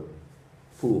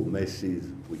poor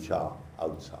masses which are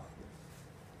outside.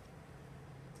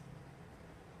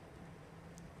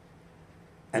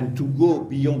 And to go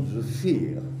beyond the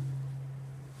fear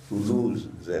to lose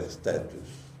their status,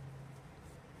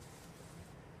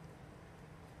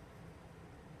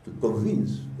 to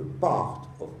convince a part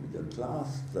of middle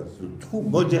class that the true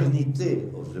modernity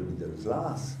of the middle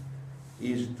class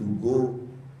is to go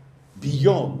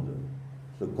beyond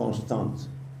the constant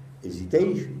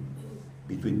hesitation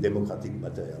between democratic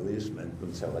materialism and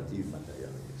conservative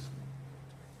materialism.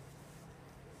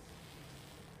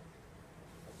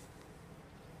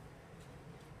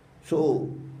 So,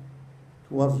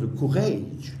 to have the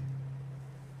courage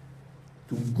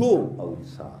to go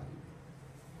outside,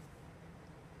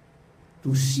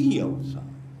 to see outside,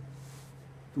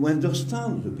 to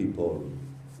understand the people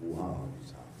who are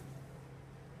outside,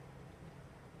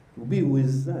 to be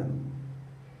with them,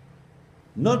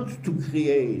 not to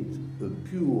create a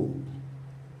pure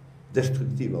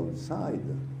destructive outside,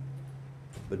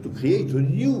 but to create a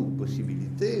new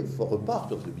possibility for a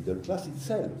part of the middle class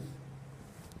itself.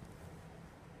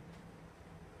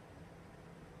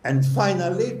 And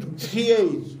finally, to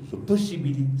create the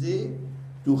possibility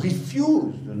to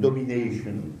refuse the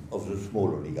domination of the small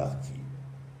oligarchy.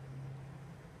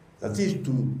 That is,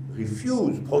 to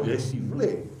refuse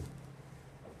progressively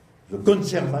the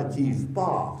conservative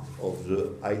part of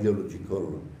the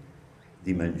ideological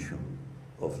dimension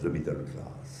of the middle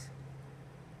class.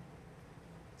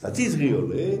 That is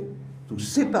really to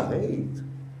separate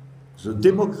the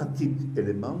democratic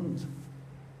element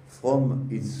from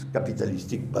its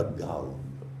capitalistic background,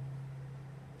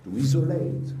 to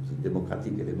isolate the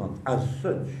democratic element as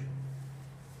such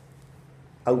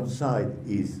outside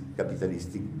its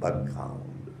capitalistic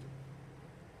background.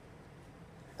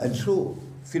 And so,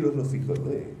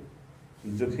 philosophically,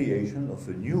 it's the creation of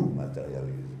a new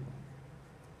materialism.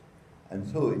 And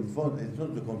so it's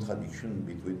not the contradiction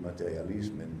between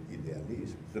materialism and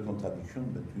idealism, it's the contradiction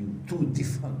between two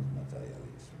different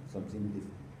materialisms, something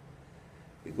different.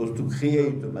 Because to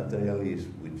create a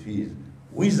materialism which is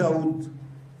without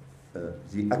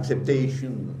the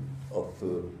acceptation of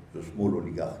the small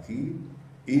oligarchy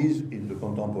is, in the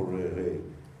contemporary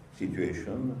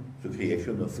situation, the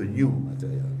creation of a new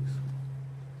materialism.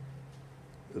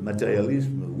 A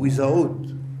materialism without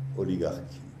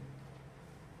oligarchy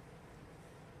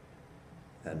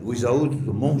and without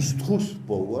the monstrous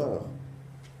power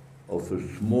of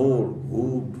a small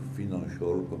group,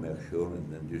 financial, commercial,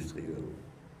 and industrial.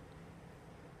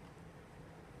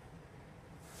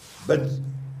 But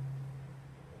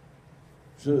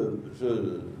the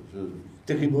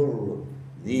terrible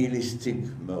nihilistic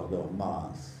murder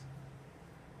mass,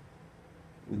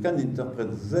 we can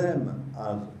interpret them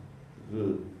as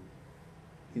the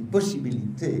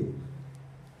impossibility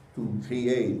to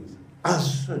create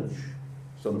as such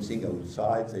something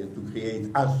outside, to create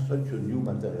as such a new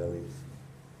materialism.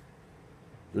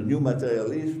 The new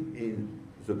materialism is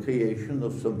the creation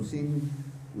of something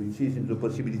which is in the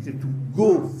possibility to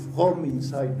go from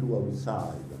inside to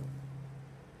outside,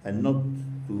 and not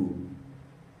to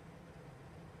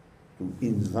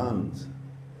invent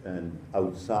an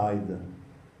outside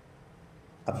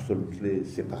absolutely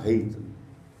separated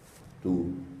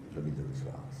to the middle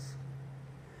class.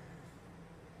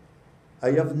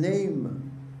 I have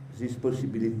named this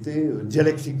possibility a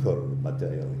dialectical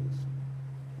materialism.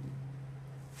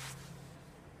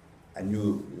 And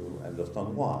you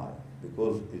understand why.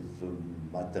 Because it's a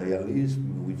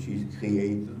materialism which is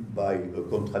created by a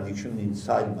contradiction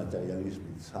inside materialism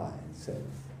itself,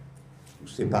 to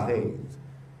separate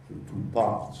the two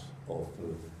parts of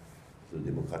the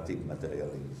democratic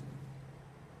materialism.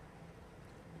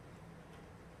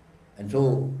 And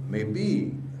so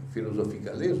maybe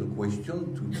philosophically the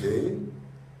question today,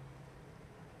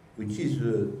 which is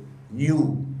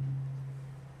new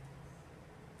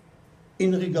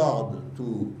in regard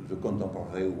to the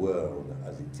contemporary world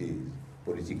as it is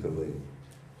politically,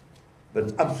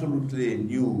 but absolutely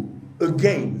new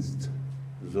against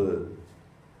the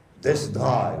death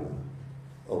drive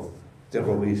of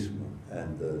terrorism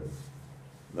and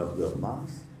murder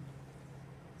mass,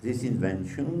 this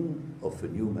invention of a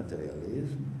new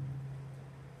materialism,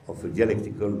 of a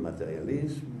dialectical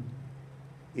materialism,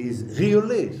 is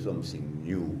really something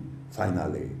new,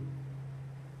 finally.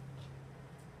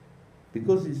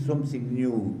 Because it's something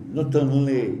new, not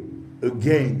only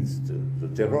against the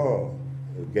terror,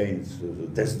 against the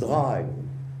death drive,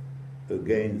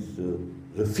 against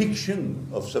the fiction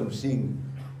of something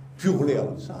purely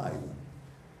outside,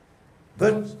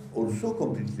 but also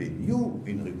completely new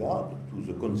in regard to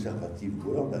the conservative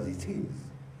world as it is.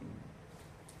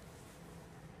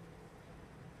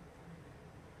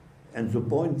 And the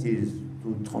point is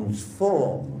to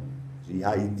transform the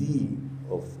idea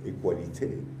of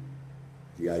equality,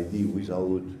 the idea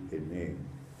without any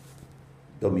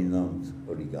dominant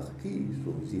oligarchy,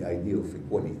 so the idea of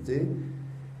equality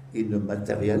in a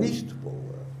materialist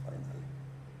power, finally.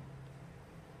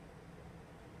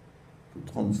 To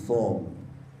transform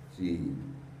the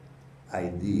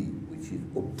idea which is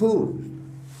opposed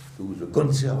to the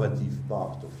conservative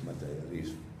part of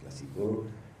materialism, classical,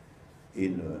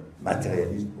 in a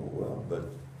materialist power, but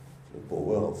the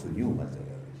power of a new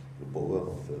materialism, the power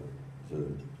of the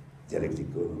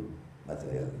dialectical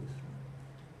materialism.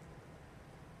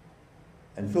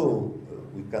 And so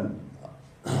we can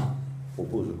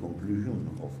propose a conclusion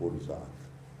of all that.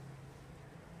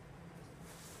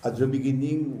 At the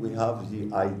beginning, we have the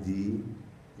idea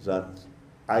that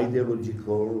at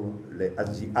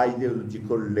the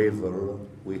ideological level,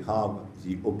 we have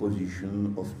the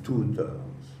opposition of two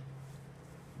terms,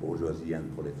 bourgeoisie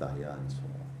and proletariat, and so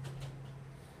on.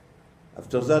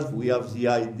 After that, we have the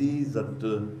idea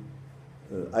that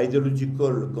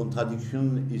ideological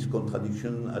contradiction is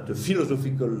contradiction at a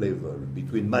philosophical level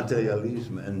between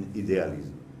materialism and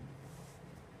idealism.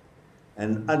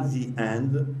 And at the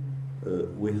end,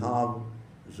 we have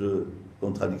the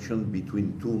contradiction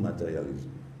between two materialisms.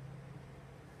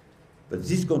 But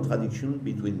this contradiction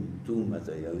between two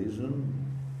materialism,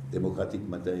 democratic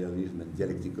materialism and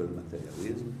dialectical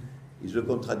materialism, is a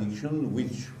contradiction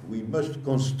which we must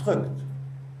construct,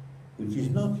 which is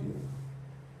not here.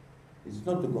 It's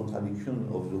not a contradiction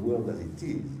of the world as it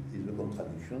is. It's a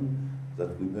contradiction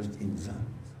that we must invent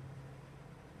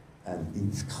and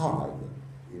inscribe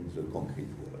in the concrete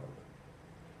world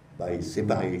by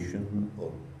separation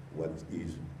of what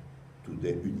is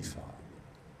today unified.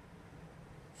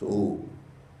 So,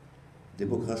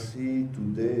 democracy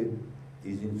today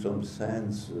is in some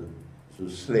sense the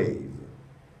slave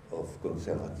of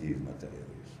conservative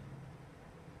materialism.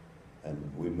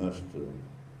 And we must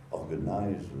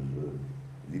organize the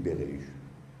liberation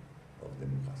of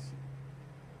democracy.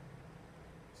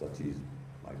 That is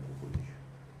my proposition.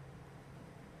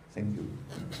 Thank you.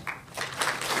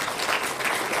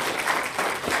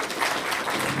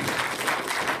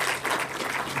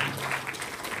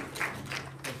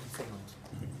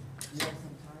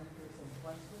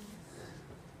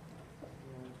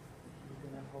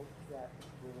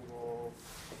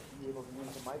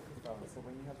 Microphone. So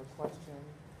when you have a question,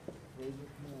 raise your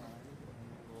hand and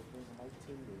we'll bring the mic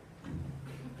to you.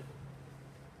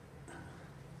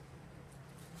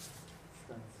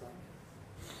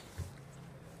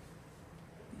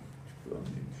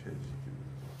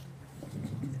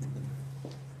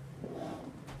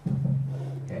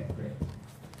 Okay, great.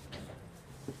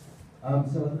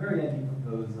 So at the very end, you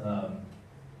propose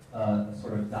a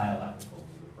sort of dialectical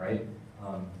move, right?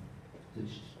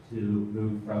 To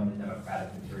move from the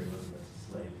democratic materialism as a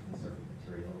slave conservative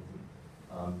materialism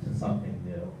to something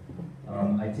new.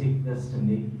 I take this to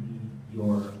maybe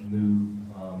your move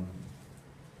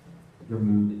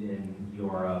in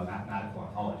your mathematical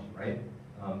ontology, right?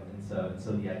 And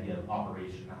so the idea of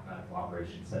operation, mathematical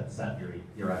operations, set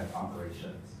theoretic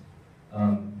operations.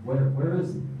 Where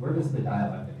does the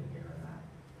dialectic appear in that?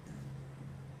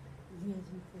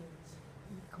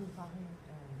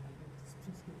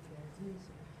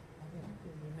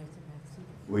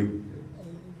 Oui. Et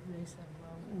il voulait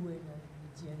savoir où est la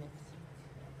dialectique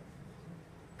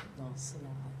dans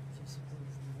cela, je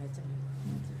suppose,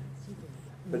 mathématique.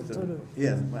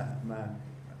 Yes,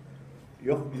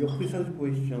 your precise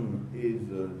question is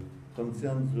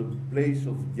concerns the place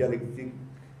of dialectic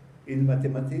in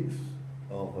mathematics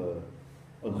or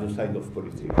on the side of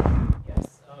politics?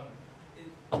 Yes,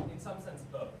 in some sense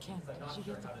both, because I'm not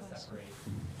sure how to separate.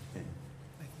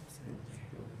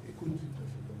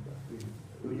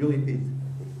 You repeat.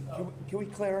 Can we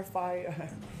clarify? Yeah.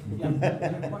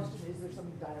 The question, is there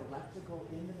something dialectical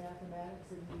in the mathematics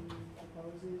that he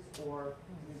proposes, or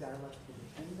something dialectical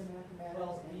between the mathematics?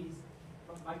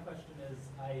 Well, my question is,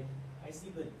 I see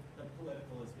the the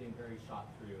political is being very shot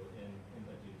through in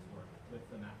Badiou's work with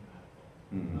the mathematical.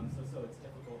 So it's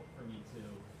difficult for me to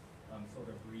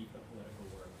sort of read the political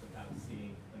work without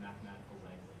seeing the mathematical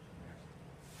language in there.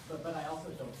 But I also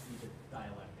don't see the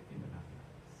dialectic in the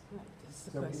mathematics. Right, that's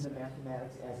the So in question. the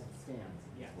mathematics as it stands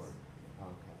in Yes. this work?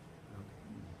 Okay.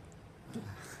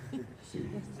 C'est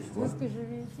tout ce que je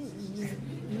lui ai dit.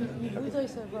 Il voudrait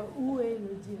savoir où est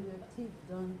le dialectique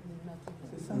dans les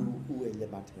mathématiques. C'est ça. Où est la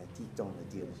mathématique dans le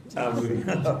dialectique? Ah oui.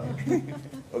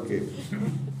 Okay.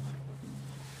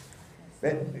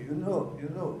 But you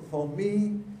know, for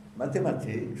me,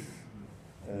 mathematics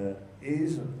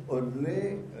is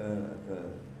only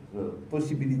the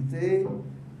possibility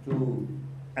to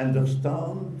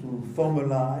understand, to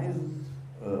formalize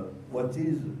what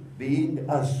is being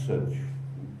as such,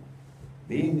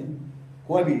 being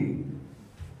qua being.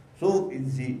 So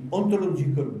it's the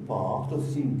ontological part of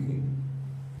thinking.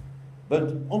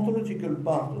 But ontological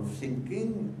part of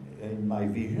thinking, in my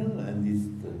vision, and this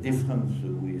difference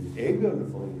with Hegel,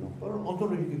 for example,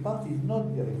 ontological part is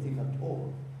not dialectic at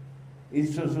all.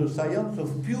 It's the science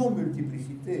of pure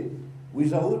multiplicity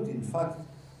without, in fact,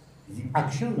 the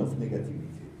action of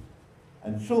negativity.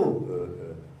 And so,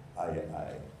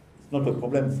 it's not a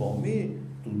problem for me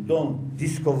to don't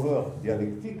discover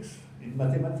dialectics in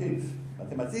mathematics.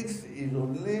 Mathematics is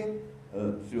only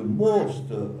the most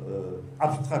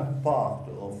abstract part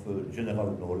of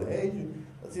general knowledge.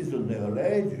 That is the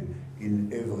knowledge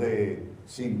in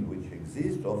everything which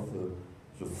exists of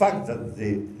the fact that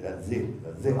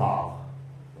they are.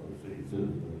 So it's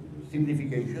a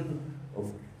simplification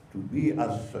of to be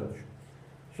as such.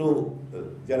 So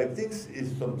dialectics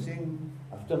is something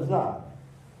after that.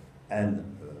 And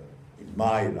in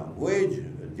my language,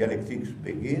 dialectics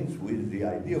begins with the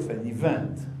idea of an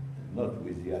event, not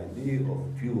with the idea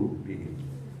of pure being.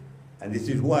 And this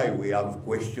is why we have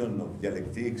question of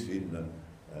dialectics in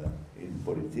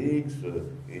politics,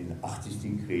 in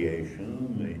artistic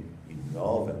creation, in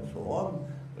love, and so on.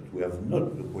 But we have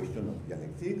not the question of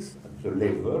dialectics at the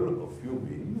level of pure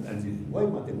being, and this is why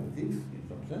mathematics, in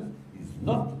some sense, is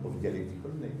not of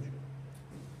dialectical nature.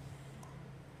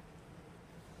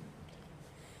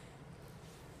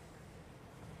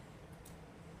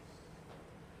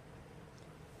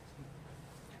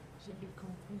 J'ai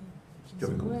compris. Tu as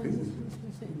compris?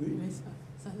 Oui. Mais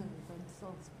ça n'avait pas de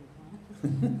sens pour moi.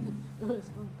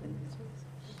 Heureusement que les choses.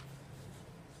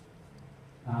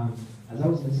 As I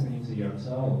was listening to your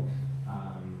talk,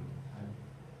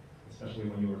 especially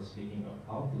when you were speaking of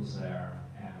Althusser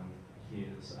and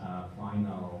his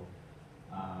final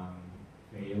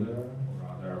failure, or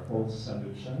rather false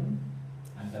solution,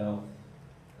 I felt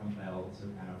compelled to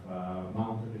kind of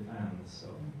mount a defense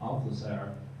of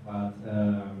Althusser. But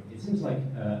it seems like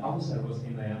Althusser was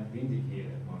in the end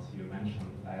vindicated once you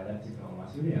mentioned dialectical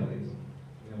materialism.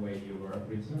 In a way, you were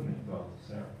returning to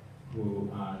Althusser,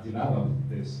 who developed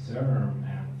this term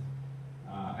and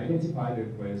identified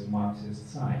it with Marxist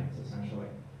science, essentially.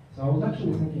 So I was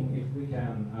actually thinking if we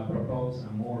can propose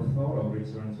a more thorough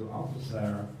return to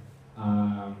Althusser,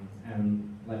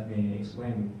 and let me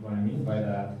explain what I mean by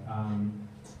that.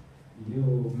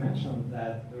 You mentioned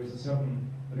that there is a certain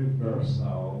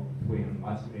reversal between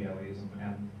materialism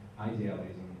and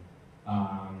idealism.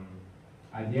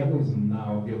 Idealism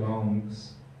now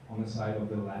belongs on the side of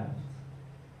the left,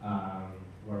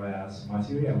 whereas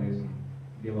materialism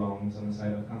belongs on the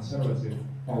side of conservative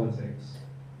politics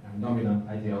and dominant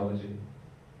ideology.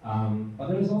 But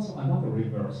there is also another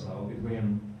reversal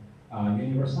between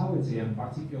universality and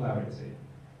particularity,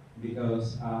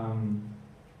 because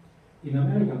in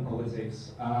American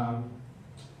politics,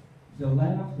 the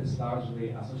left is largely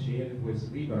associated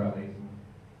with liberalism,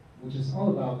 which is all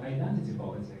about identity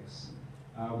politics.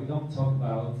 We don't talk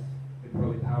about the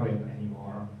proletariat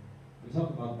anymore. We talk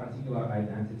about particular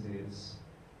identities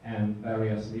and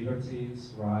various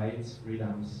liberties, rights,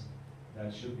 freedoms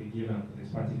that should be given to these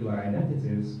particular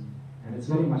identities. And it's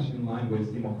very much in line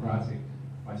with democratic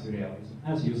materialism,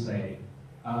 as you say.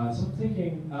 So I'm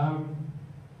thinking,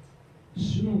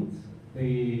 shouldn't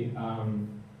the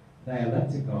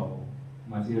dialectical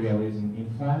materialism, in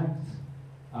fact,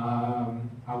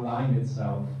 align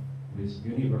itself with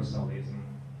universalism?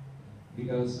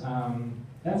 Because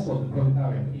that's what the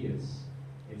proletariat is.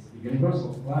 It's the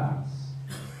universal class.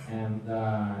 And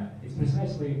it's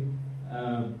precisely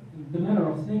the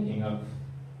manner of thinking of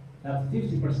that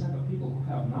 50% of people who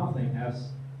have nothing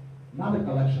as not a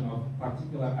collection of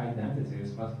particular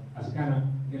identities, but as a kind of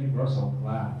universal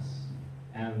class.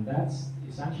 And that's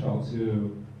essential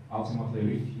to ultimately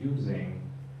refusing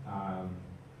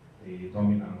the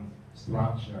dominant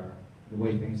structure, the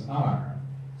way things are.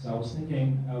 So I was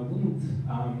thinking, wouldn't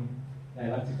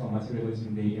dialectical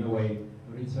materialism be, in a way,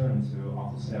 a return to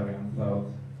Arthurian thought,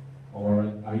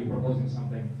 or are you proposing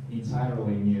something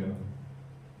entirely new?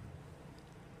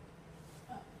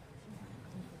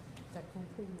 T'as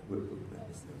compris? Oui,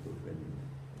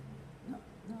 Non,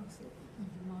 non, il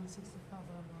demande si c'est pas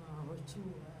vraiment un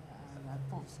retour à la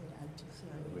pensée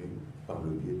althusérienne. oui, par le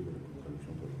biais de la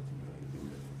contradiction de la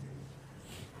particularité.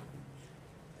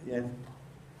 Yes.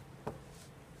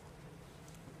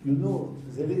 You know,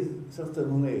 there is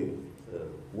certainly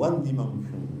one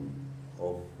dimension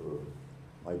of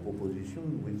my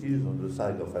proposition which is on the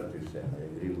side of Althusser. I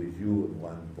agree with you on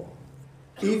one point.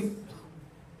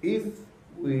 If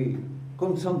we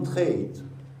concentrate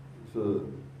the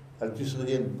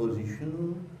Althusserian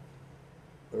position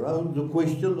around the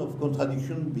question of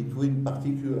contradiction between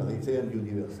particularity and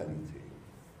universality.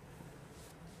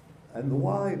 And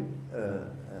why?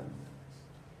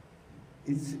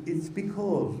 It's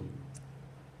because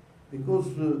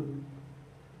the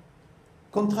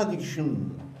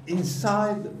contradiction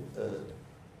inside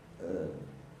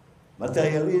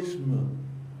materialism,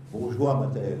 bourgeois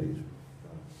materialism,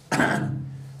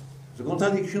 the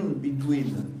contradiction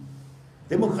between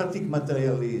democratic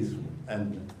materialism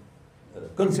and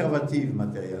conservative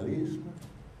materialism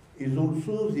is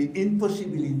also the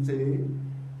impossibility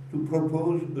to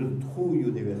propose a true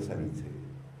universality.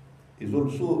 Is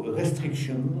also a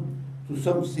restriction to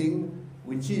something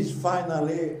which is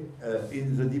finally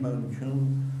in the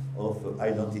dimension of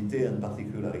identity and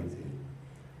particularity.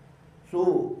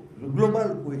 So the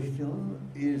global question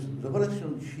is the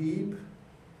relationship,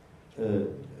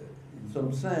 in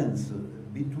some sense,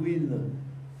 between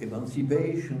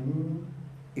emancipation,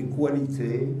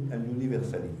 equality, and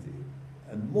universality.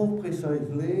 And more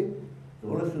precisely, the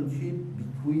relationship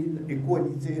between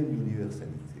equality and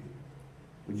universality,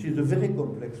 which is a very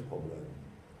complex problem.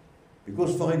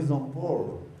 Because, for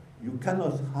example, you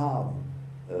cannot have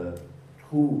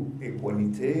true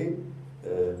equality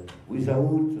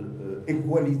without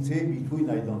equality between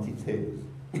identities,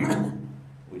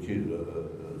 which is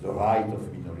the right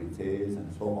of minorities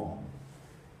and so on.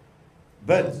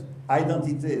 But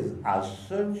identities as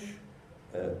such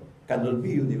cannot be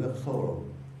universal.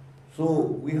 So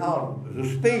we have the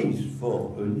space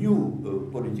for a new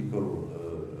political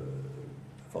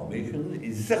formation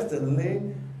is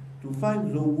certainly to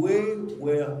find the way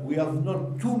where we have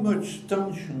not too much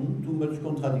tension, too much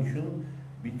contradiction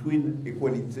between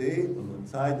equality on one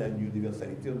side and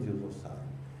universality on the other side.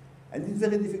 And it's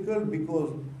very difficult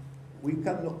because we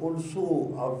can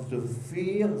also have the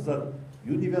fear that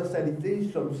universality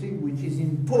is something which is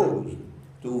imposed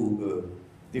to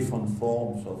different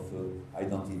forms of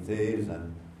identities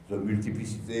and the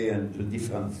multiplicity and the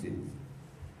differences.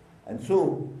 And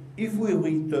so, if we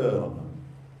return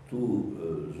to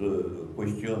the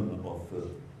question of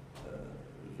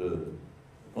the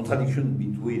contradiction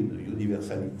between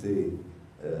universality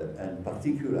and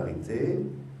particularity,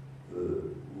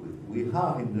 we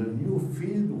are in a new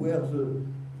field where the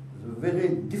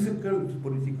very difficult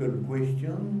political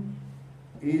question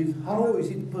is how is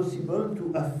it possible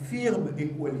to affirm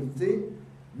equality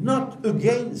not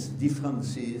against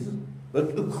differences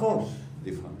but across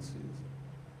differences,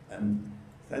 and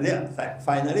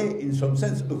finally, in some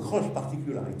sense, across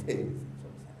particularities.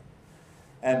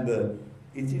 And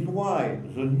it is why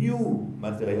the new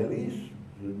materialism,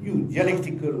 the new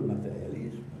dialectical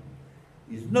materialism,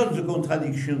 is not the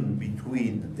contradiction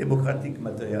between democratic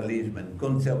materialism and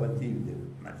conservative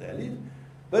materialism,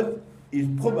 but is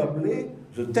probably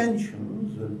the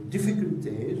tensions, the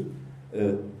difficulties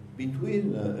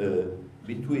between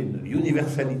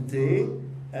universality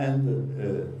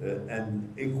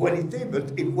and equality,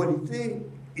 but equality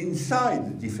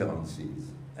inside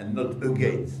differences and not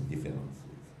against differences.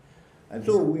 And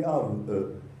so we have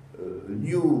a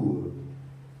new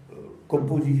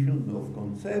composition of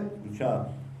concepts which are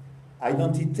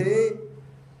identity,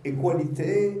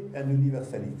 equality, and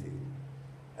universality.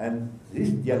 And this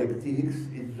dialectics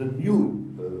is the new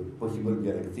possible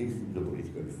dialectics in the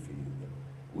political field,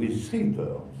 with three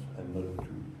terms and not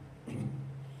two.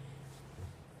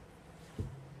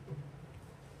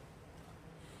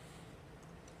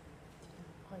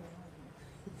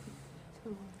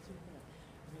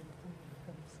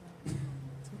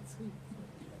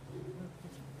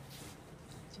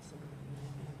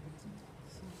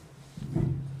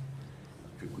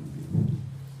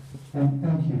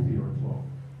 Thank you for your talk.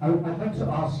 I'd like to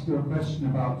ask you a question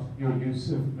about your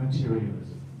use of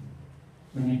materialism.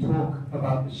 When you talk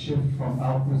about the shift from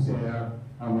Althusser,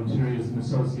 how materialism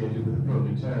associated with the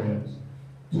proletariat,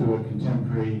 to a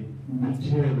contemporary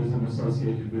materialism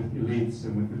associated with elites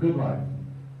and with the good life,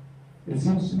 It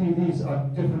seems to me these are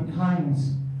different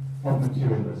kinds of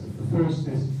materialism. The first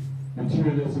is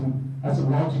materialism as a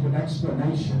logical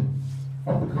explanation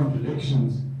of the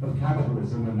contradictions of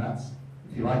capitalism, and that's,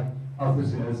 if you like,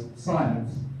 Althusser's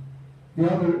science. The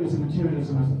other is a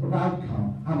materialism of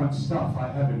outcome, how much stuff I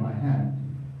have in my hand.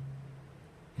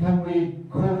 Can we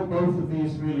call both of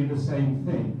these really the same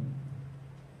thing?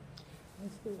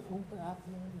 Est-ce qu'on peut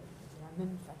appeler de la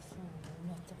même façon le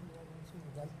matérialisme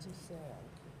d'Althusser,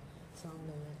 qui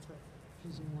semble être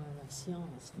plus ou moins la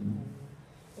science,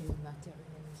 et le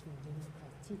matérialisme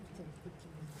démocratique tel que tu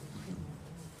l'as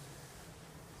présenté?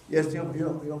 Yes,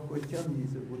 your question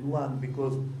is a good one,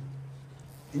 because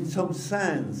in some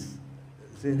sense,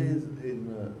 there is in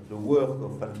the work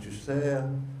of Althusser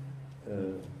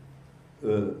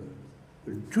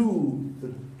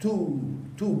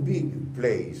too big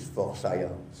place for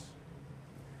science.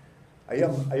 I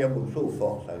am also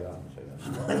for science.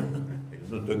 I'm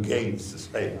not against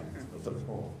science, not at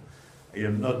all. I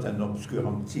am not an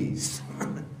obscurantist.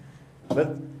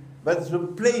 but the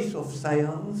place of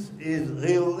science is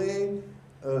really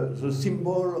the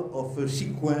symbol of a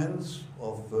sequence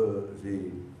of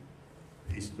the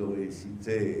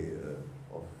historicité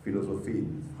of philosophy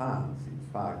in France, in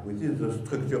fact, which is the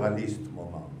structuralist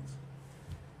moment.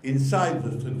 Inside the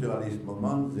structuralist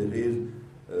moment, there is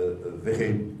a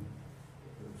very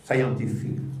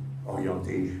scientific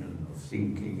orientation of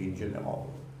thinking in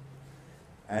general.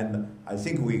 And I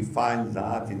think we find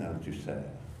that in Althusser.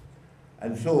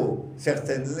 And so,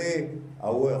 certainly,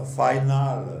 our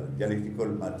final dialectical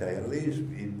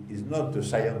materialism is not a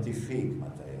scientific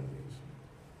materialism.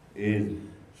 Is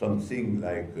something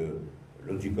like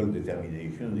logical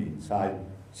determination inside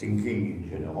thinking in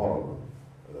general,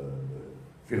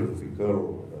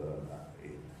 philosophical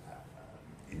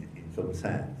in some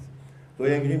sense. So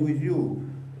I agree with you.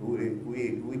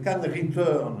 We can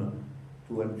return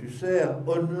to Althusser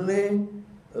only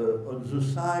on the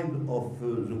side of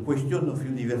the question of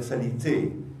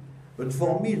universality. But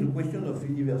for me, the question of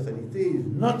universality is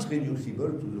not reducible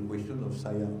to the question of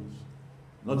science.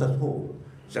 Not at all.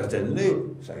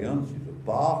 Certainly, science is a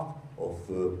part of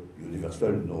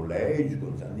universal knowledge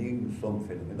concerning some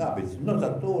phenomena, but it's not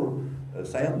at all,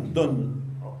 science doesn't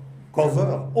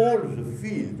cover all the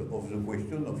field of the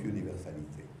question of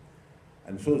universality.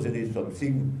 And so there is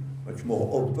something much more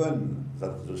open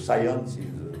than the science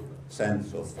in the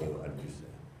sense of Althusser.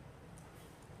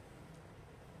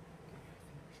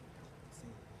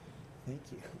 Thank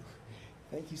you.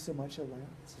 Thank you so much, Alain.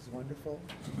 This is wonderful.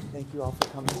 Thank you all for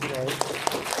coming today.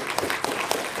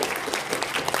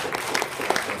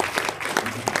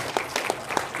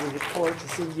 We look forward to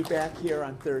seeing you back here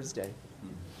on Thursday.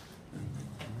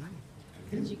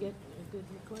 Did you get a good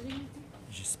recording?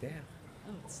 J'espère.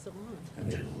 Oh, it's still on.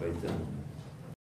 And then wait,